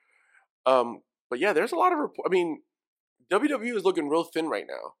there. But yeah, there's a lot of WWE is looking real thin right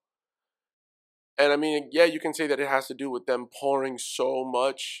now. And I mean, yeah, you can say that it has to do with them pouring so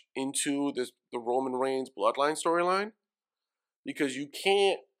much into the Roman Reigns bloodline storyline. Because you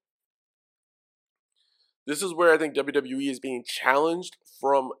can't. This is where I think WWE is being challenged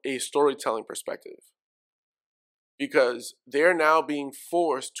from a storytelling perspective. Because they're now being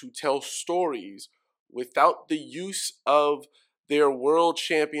forced to tell stories without the use of their world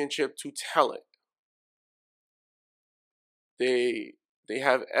championship to tell it. They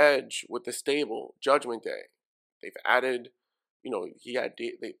have Edge with the stable, Judgment Day. They've added,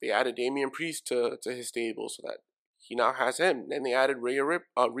 they added Damian Priest to his stable so that he now has him. And they added Rhea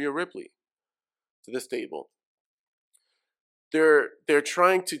Ripley to the stable. They're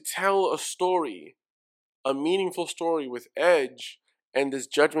trying to tell a story, a meaningful story with Edge and this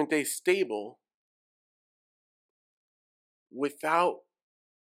Judgment Day stable without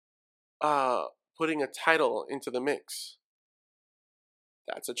putting a title into the mix.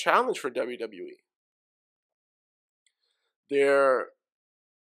 That's a challenge for WWE. I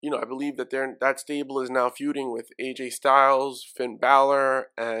believe that that stable is now feuding with AJ Styles, Finn Balor,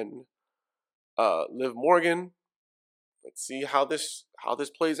 and Liv Morgan. Let's see how this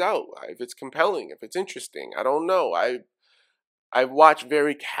plays out. If it's compelling, if it's interesting, I don't know. I've watched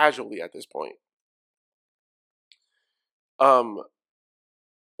very casually at this point.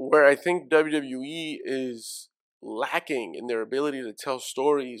 Where I think WWE is lacking in their ability to tell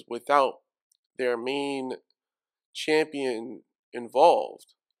stories without their main champion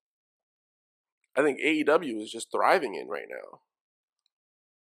involved, I think AEW is just thriving in right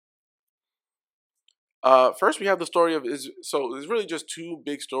now. First, we have the story of so there's really just two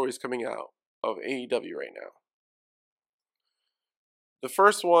big stories coming out of AEW right now. The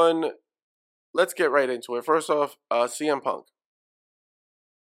first one, let's get right into it. First off, CM Punk.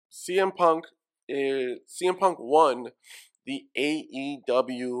 CM Punk won the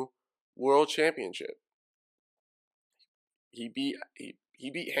AEW World Championship. He beat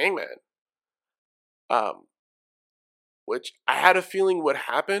Hangman. Which I had a feeling would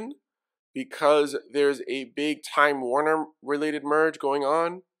happen because there's a big Time Warner related merge going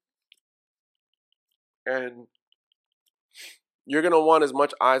on. And you're going to want as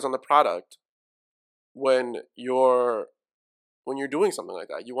much eyes on the product when you're doing something like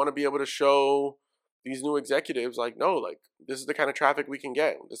that. You want to be able to show these new executives this is the kind of traffic we can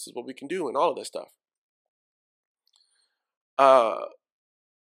get. This is what we can do and all of this stuff.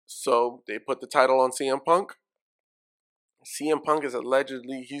 So they put the title on CM Punk. CM Punk is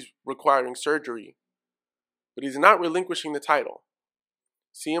he's requiring surgery, but he's not relinquishing the title.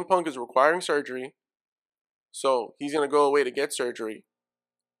 CM Punk is requiring surgery, so he's going to go away to get surgery.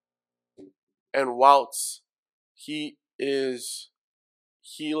 And whilst he is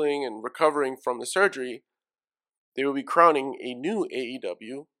healing and recovering from the surgery, they will be crowning a new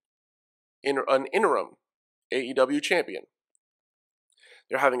an interim AEW champion.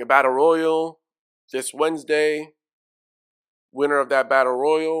 They're having a battle royal this Wednesday. Winner of that battle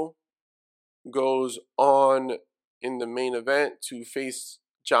royal goes on in the main event to face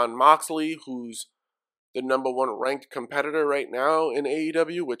Jon Moxley, who's the number one ranked competitor right now in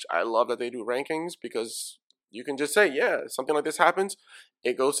AEW, which I love that they do rankings because you can just say, yeah, something like this happens,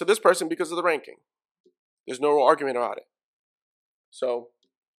 it goes to this person because of the ranking. There's no argument about it. So,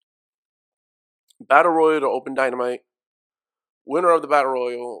 battle royal to open Dynamite. Winner of the battle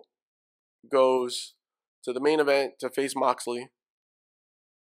royal goes to the main event to face Moxley.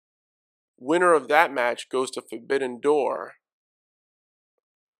 Winner of that match goes to Forbidden Door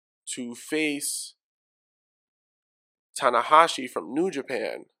to face Tanahashi from New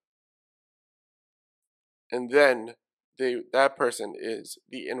Japan. And then that person is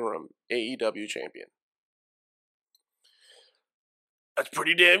the interim AEW champion. That's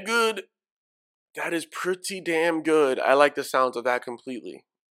pretty damn good. That is pretty damn good. I like the sounds of that completely.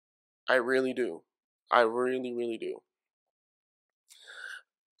 I really do. I really, really do.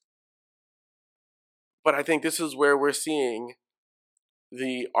 But I think this is where we're seeing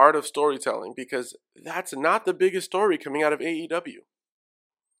the art of storytelling, because that's not the biggest story coming out of AEW.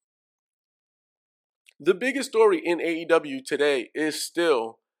 The biggest story in AEW today is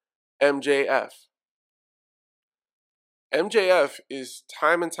still MJF. MJF is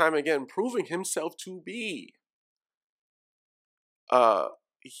time and time again proving himself to be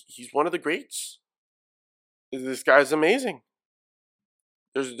he's one of the greats. This guy's amazing.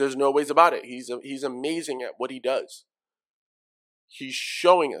 There's no ways about it. He's amazing at what he does. He's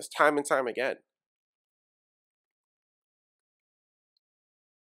showing us time and time again.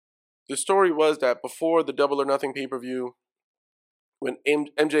 The story was that before the Double or Nothing pay-per-view, when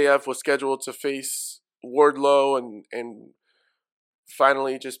MJF was scheduled to face Wardlow and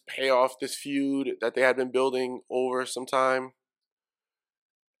finally just pay off this feud that they had been building over some time,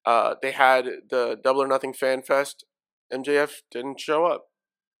 they had the Double or Nothing Fan Fest. MJF didn't show up.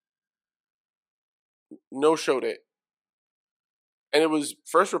 No showed it. And it was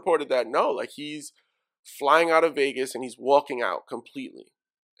first reported that he's flying out of Vegas and he's walking out completely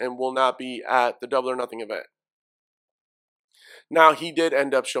and will not be at the Double or Nothing event. Now, he did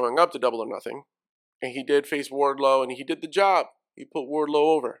end up showing up to Double or Nothing, and he did face Wardlow, and he did the job. He put Wardlow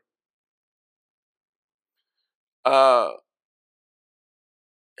over.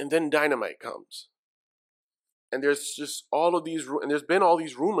 And then Dynamite comes. And there's just all of these, and there's been all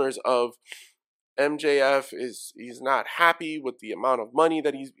these rumors of MJF he's not happy with the amount of money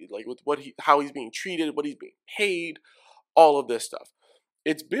that he's, like, with how he's being treated, what he's being paid, all of this stuff.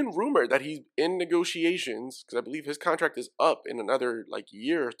 It's been rumored that he's in negotiations, because I believe his contract is up in another,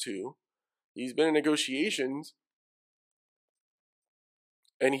 year or two. He's been in negotiations,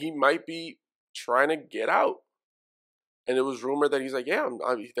 and he might be trying to get out. And it was rumored that he's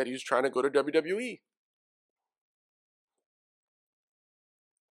that he's trying to go to WWE.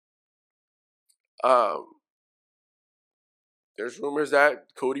 There's rumors that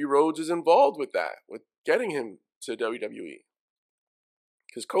Cody Rhodes is involved with that, with getting him to WWE.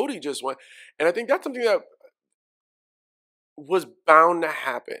 Because Cody just went, and I think that's something that was bound to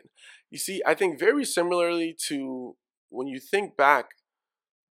happen. You see, I think very similarly to when you think back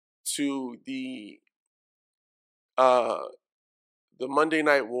to the Monday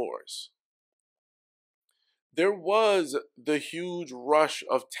Night Wars, there was the huge rush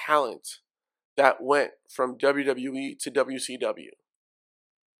of talent that went from WWE to WCW.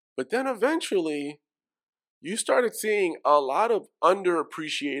 But then eventually, you started seeing a lot of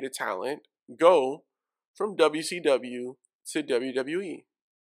underappreciated talent go from WCW to WWE.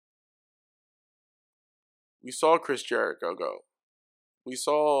 We saw Chris Jericho go. We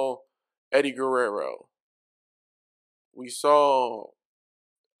saw Eddie Guerrero. We saw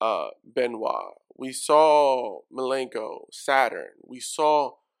Benoit. We saw Malenko, Saturn. We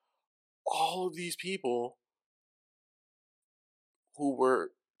saw all of these people who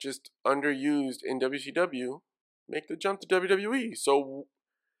were just underused in WCW make the jump to WWE. So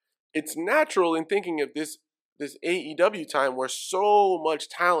it's natural in thinking of this AEW time where so much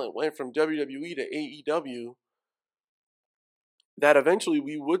talent went from WWE to AEW that eventually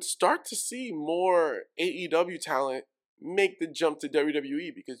we would start to see more AEW talent make the jump to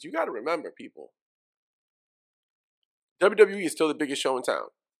WWE, because you got to remember, people, WWE is still the biggest show in town.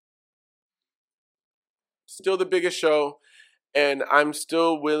 Still the biggest show. And I'm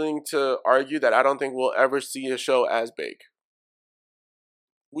still willing to argue that I don't think we'll ever see a show as big.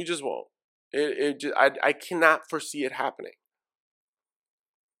 We just won't. I cannot foresee it happening.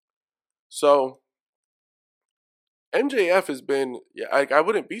 So MJF has been, I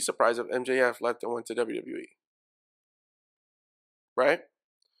wouldn't be surprised if MJF left and went to WWE. Right?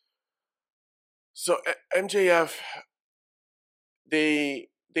 So MJF, they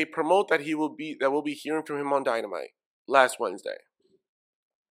promote that we'll be hearing from him on Dynamite last Wednesday.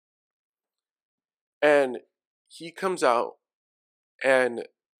 And he comes out and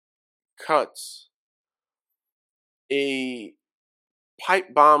cuts a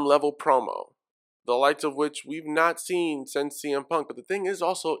pipe bomb level promo, the likes of which we've not seen since CM Punk. But the thing is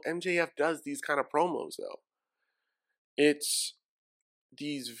also, MJF does these kind of promos, though. It's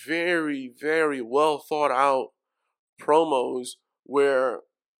these very, very well thought out promos where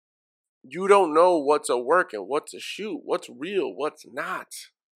you don't know what's a work and what's a shoot, what's real, what's not,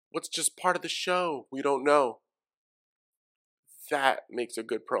 what's just part of the show. We don't know. That makes a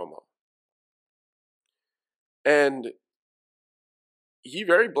good promo. And he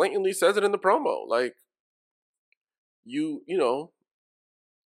very blatantly says it in the promo. Like, you know,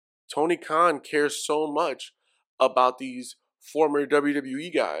 Tony Khan cares so much about these former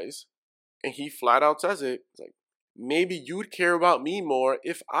WWE guys, and he flat out says it. It's like, maybe you'd care about me more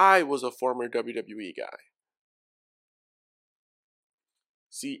if I was a former WWE guy.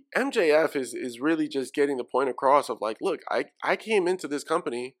 See, MJF is really just getting the point across of like, look, I came into this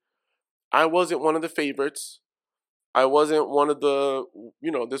company. I wasn't one of the favorites. I wasn't one of the,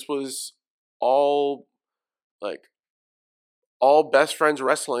 this was all best friends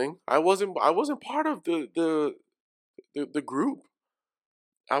wrestling. I wasn't part of the group.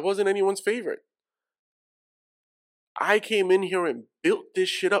 I wasn't anyone's favorite. I came in here and built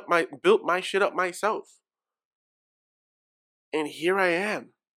my shit up myself. And here I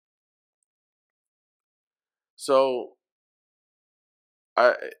am. So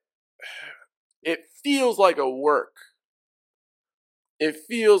it feels like a work. It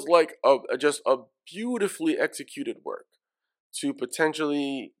feels like just a beautifully executed work to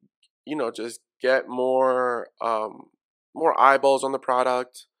potentially, just get more eyeballs on the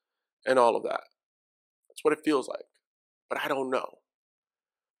product and all of that. That's what it feels like. But I don't know.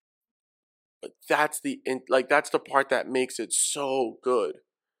 But that's the part that makes it so good.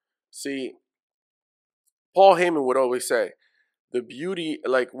 See, Paul Heyman would always say, the beauty,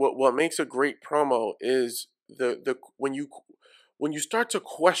 like what makes a great promo is the when you start to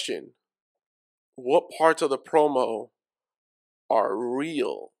question what parts of the promo are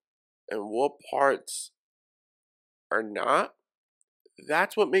real and what parts are not,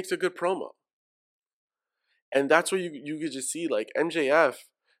 that's what makes a good promo. And that's where you could just see, like, MJF,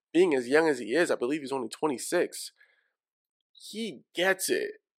 being as young as he is, I believe he's only 26, he gets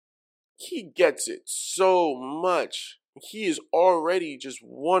it. He gets it so much. He is already just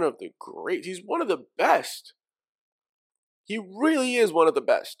one of the great. He's one of the best. He really is one of the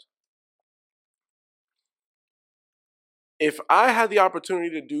best. If I had the opportunity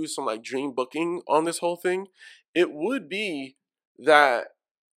to do some like dream booking on this whole thing, it would be that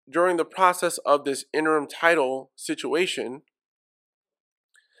during the process of this interim title situation,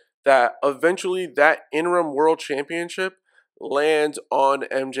 that eventually that interim world championship lands on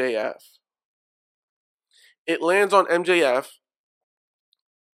MJF. It lands on MJF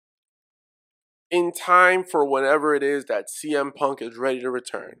in time for whenever it is that CM Punk is ready to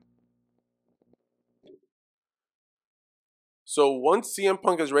return. So once CM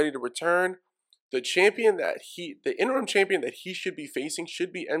Punk is ready to return, the interim champion that he should be facing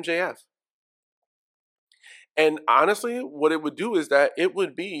should be MJF. And honestly, what it would do is that it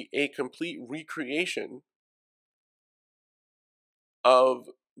would be a complete recreation of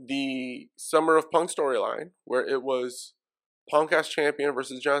the Summer of Punk storyline, where it was Punk as champion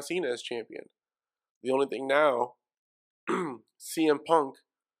versus John Cena as champion. The only thing now, CM Punk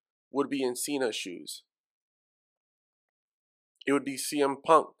would be in Cena's shoes. It would be CM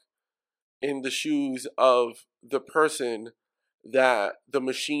Punk in the shoes of the person that the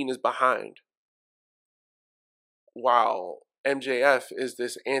machine is behind, while MJF is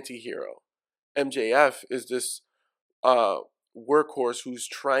this anti-hero. MJF is this workhorse who's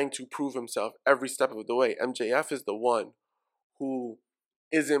trying to prove himself every step of the way. MJF is the one who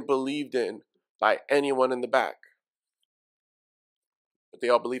isn't believed in by anyone in the back. But they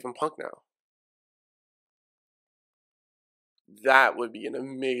all believe in Punk now. That would be an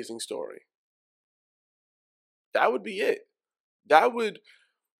amazing story. That would be it.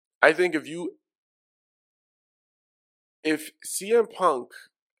 I think if CM Punk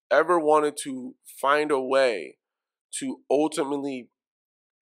ever wanted to find a way to ultimately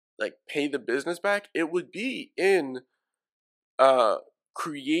like pay the business back, it would be in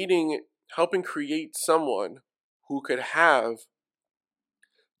helping create someone who could have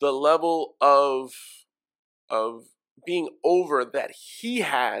the level of being over that he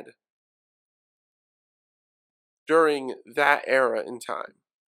had during that era in time.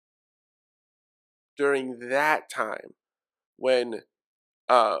 During that time when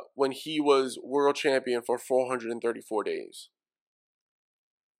he was world champion for 434 days.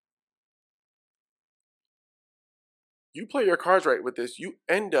 You play your cards right with this, you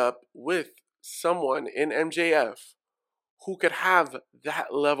end up with someone in MJF who could have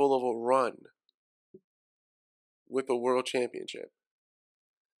that level of a run with a world championship.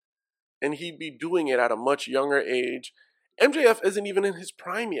 And he'd be doing it at a much younger age. MJF isn't even in his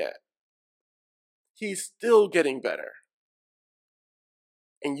prime yet. He's still getting better.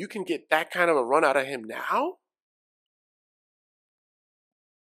 And you can get that kind of a run out of him now?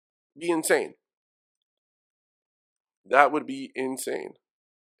 Be insane. That would be insane.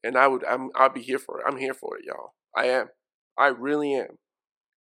 And I'll be here for it. I'm here for it, y'all. I am. I really am.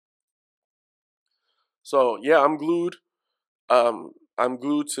 So yeah, I'm glued. I'm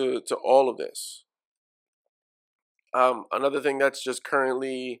glued to all of this. Another thing that's just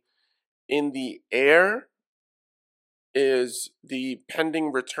currently in the air is the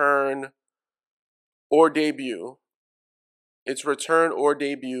pending return or debut. It's return or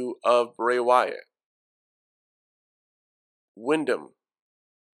debut of Bray Wyatt. Wyndham.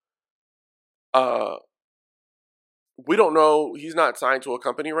 We don't know. He's not signed to a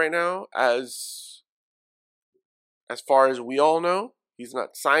company right now, as far as we all know. He's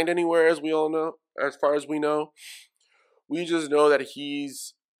not signed anywhere, as far as we know. We just know that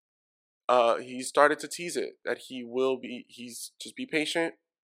he's he started to tease it that he's just be patient,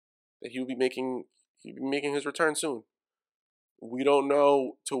 that he'll be making his return soon. We don't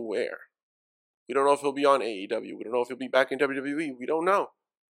know to where. We don't know if he'll be on AEW. We don't know if he'll be back in WWE. We don't know.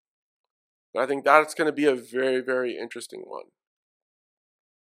 But I think that's going to be a very, very interesting one.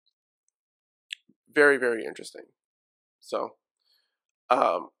 Very, very interesting. So,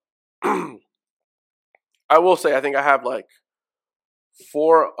 I will say I think I have like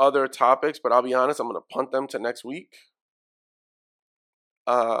 4 other topics, but I'll be honest, I'm going to punt them to next week.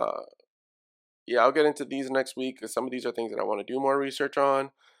 Yeah, I'll get into these next week because some of these are things that I want to do more research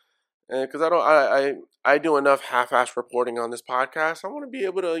on. And because I do enough half-ass reporting on this podcast, I want to be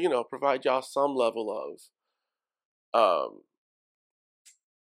able to, provide y'all some level of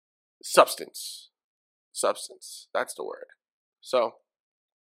substance. Substance. That's the word. So,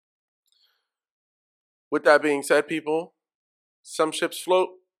 with that being said, people, some ships float,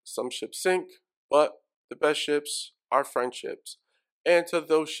 some ships sink, but the best ships are friendships. And to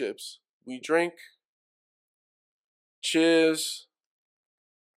those ships, we drink. Cheers.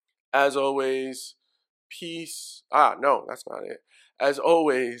 As always, peace. No, that's not it. As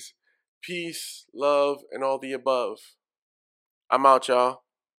always, peace, love, and all the above. I'm out, y'all.